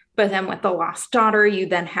 But then with The Lost Daughter, you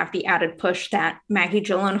then have the added push that Maggie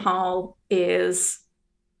Gyllenhaal has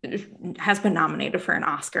been nominated for an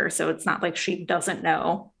Oscar. So it's not like she doesn't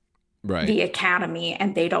know the Academy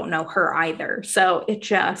and they don't know her either. So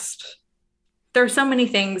there's so many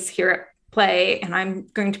things here at play, and I'm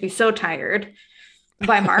going to be so tired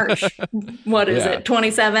by March. What is it?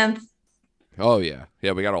 27th? Oh yeah.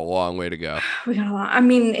 Yeah. We got a long way to go. I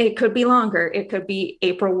mean, it could be longer. It could be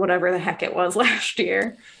April, whatever the heck it was last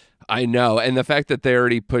year. I know. And the fact that they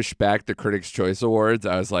already pushed back the Critics' Choice Awards,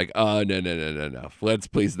 I was like, oh, no. Let's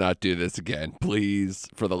please not do this again. Please,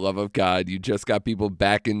 for the love of God. You just got people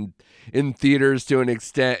back in theaters to an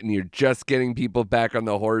extent, and you're just getting people back on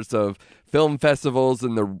the horse of film festivals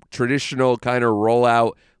and the traditional kind of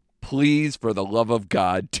rollout. Please, for the love of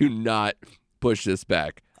God, do not push this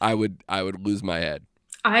back. I would lose my head.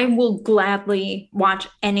 I will gladly watch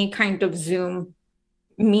any kind of Zoom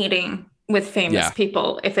meeting with famous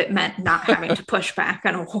people if it meant not having to push back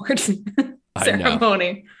an awards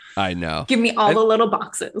ceremony. I know. Give me all the little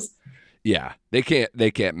boxes. Yeah, they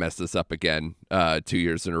can't mess this up again 2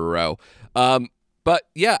 years in a row. But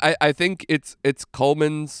yeah, I think it's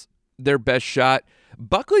Coleman's their best shot.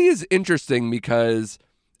 Buckley is interesting because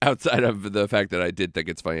outside of the fact that I did think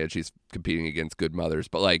it's funny that she's competing against Good Mothers,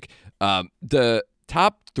 but like to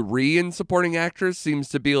top 3 in supporting actress seems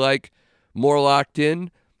to be like more locked in,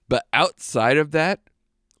 but outside of that,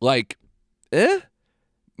 like,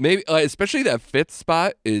 maybe, especially that 5th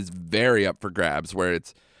spot is very up for grabs, where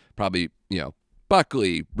it's probably,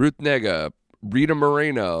 Buckley, Ruth Negga, Rita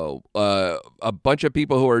Moreno, a bunch of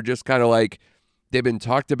people who are just kind of like, they've been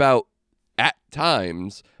talked about at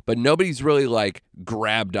times, but nobody's really like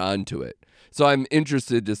grabbed onto it. So I'm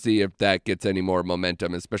interested to see if that gets any more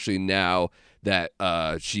momentum, especially now that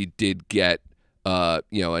she did get a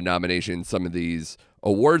nomination in some of these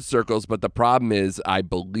award circles. But the problem is, I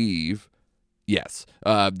believe, yes,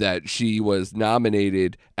 that she was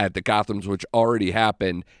nominated at the Gothams, which already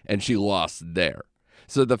happened, and she lost there.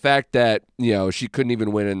 So the fact that, she couldn't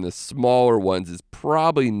even win in the smaller ones is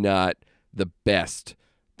probably not the best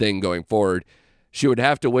thing going forward. She would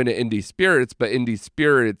have to win at Indie Spirits, but Indie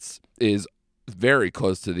Spirits is very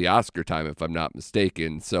close to the Oscar time, if I'm not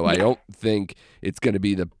mistaken. So I don't think it's going to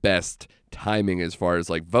be the best timing as far as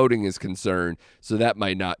like voting is concerned. So that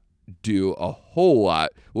might not do a whole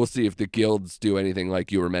lot. We'll see if the guilds do anything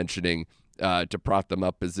like you were mentioning to prop them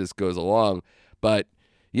up as this goes along. But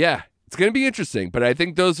yeah, it's going to be interesting. But I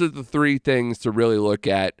think those are the 3 things to really look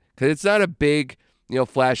at, because it's not a big,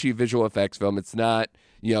 flashy visual effects film. It's not,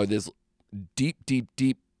 this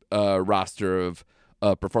deep roster of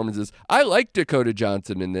performances. I like Dakota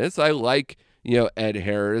Johnson in this. I like, Ed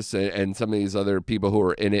Harris and some of these other people who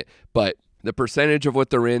are in it, but the percentage of what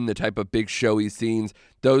they're in, the type of big showy scenes,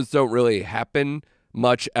 those don't really happen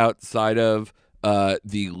much outside of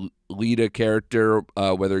the Lita character,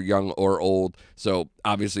 whether young or old. So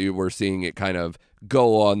obviously we're seeing it kind of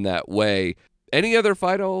go on that way. Any other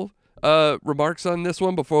final remarks on this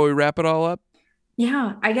one before we wrap it all up?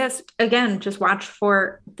 Yeah, I guess, again, just watch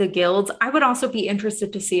for the guilds. I would also be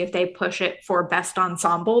interested to see if they push it for best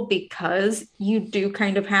ensemble, because you do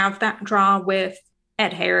kind of have that draw with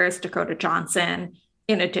Ed Harris, Dakota Johnson,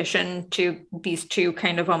 in addition to these 2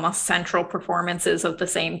 kind of almost central performances of the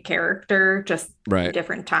same character, just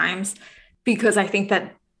different times. Because I think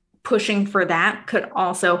that pushing for that could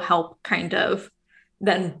also help kind of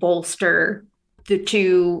then bolster the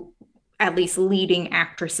 2 at least leading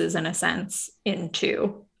actresses, in a sense,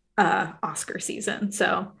 into Oscar season.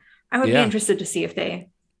 So I would be interested to see if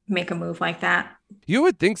they make a move like that. You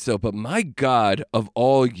would think so, but my God, of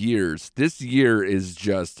all years, this year is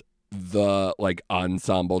just the like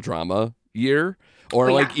ensemble drama year.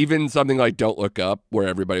 Or like even something like Don't Look Up, where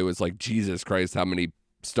everybody was like, Jesus Christ, how many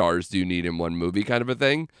stars do you need in one movie kind of a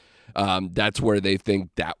thing. That's where they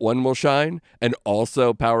think that one will shine. And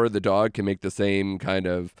also Power of the Dog can make the same kind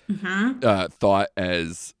of thought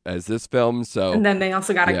as this film. So, and then they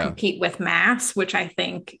also got to compete with Mass, which I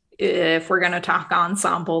think, if we're going to talk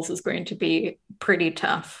ensembles, is going to be pretty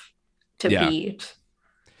tough to beat.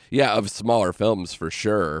 Yeah, of smaller films for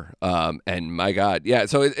sure. And my God,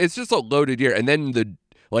 so it's just a loaded year. And then the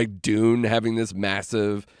like Dune having this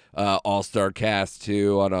massive all-star cast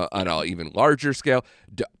too on a even larger scale.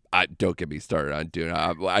 Don't get me started on Dune.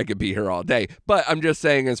 I could be here all day, but I'm just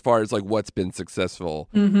saying, as far as like what's been successful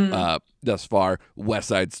thus far, West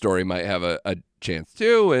Side Story might have a chance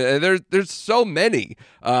too. And there's so many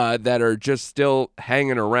that are just still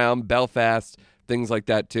hanging around. Belfast, things like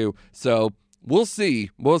that too. So we'll see.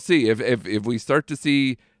 If we start to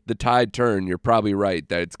see the tide turn, you're probably right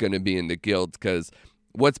that it's going to be in the guilds, because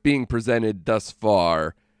what's being presented thus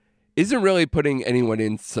far isn't really putting anyone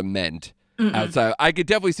in cement. Outside, I could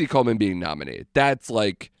definitely see Coleman being nominated. That's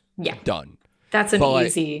like done. That's an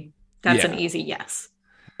easy yes.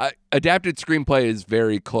 Adapted screenplay is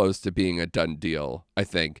very close to being a done deal, I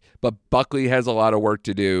think. But Buckley has a lot of work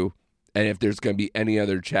to do, and if there's going to be any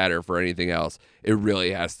other chatter for anything else, it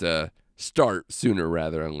really has to start sooner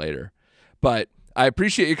rather than later. But I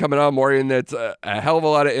appreciate you coming on, Maureen. That's a hell of a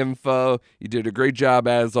lot of info. You did a great job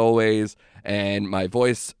as always. And my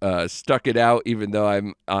voice stuck it out, even though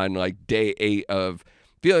I'm on like day 8 of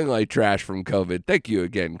feeling like trash from COVID. Thank you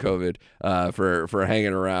again, COVID, for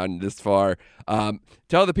hanging around this far.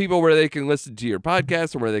 Tell the people where they can listen to your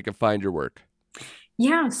podcast and where they can find your work.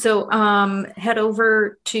 Yeah, so head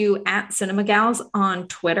over to @CinemaGals on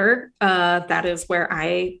Twitter. That is where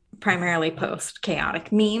I primarily post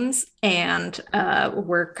chaotic memes, and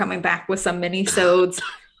we're coming back with some mini-sodes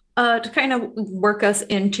to kind of work us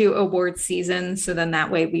into award season, so then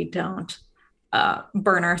that way we don't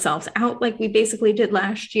burn ourselves out like we basically did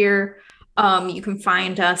last year. You can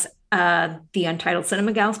find us the Untitled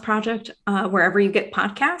Cinema Gals Project wherever you get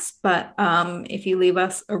podcasts, but if you leave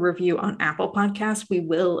us a review on Apple Podcasts, we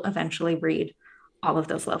will eventually read all of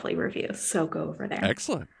those lovely reviews, so go over there.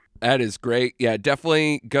 Excellent. That is great. Yeah,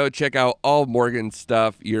 definitely go check out all Morgan's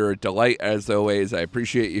stuff. You're a delight as always. I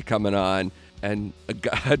appreciate you coming on. And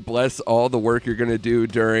God bless all the work you're going to do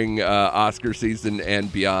during Oscar season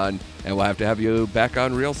and beyond. And we'll have to have you back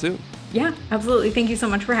on real soon. Yeah, absolutely. Thank you so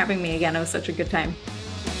much for having me again. It was such a good time.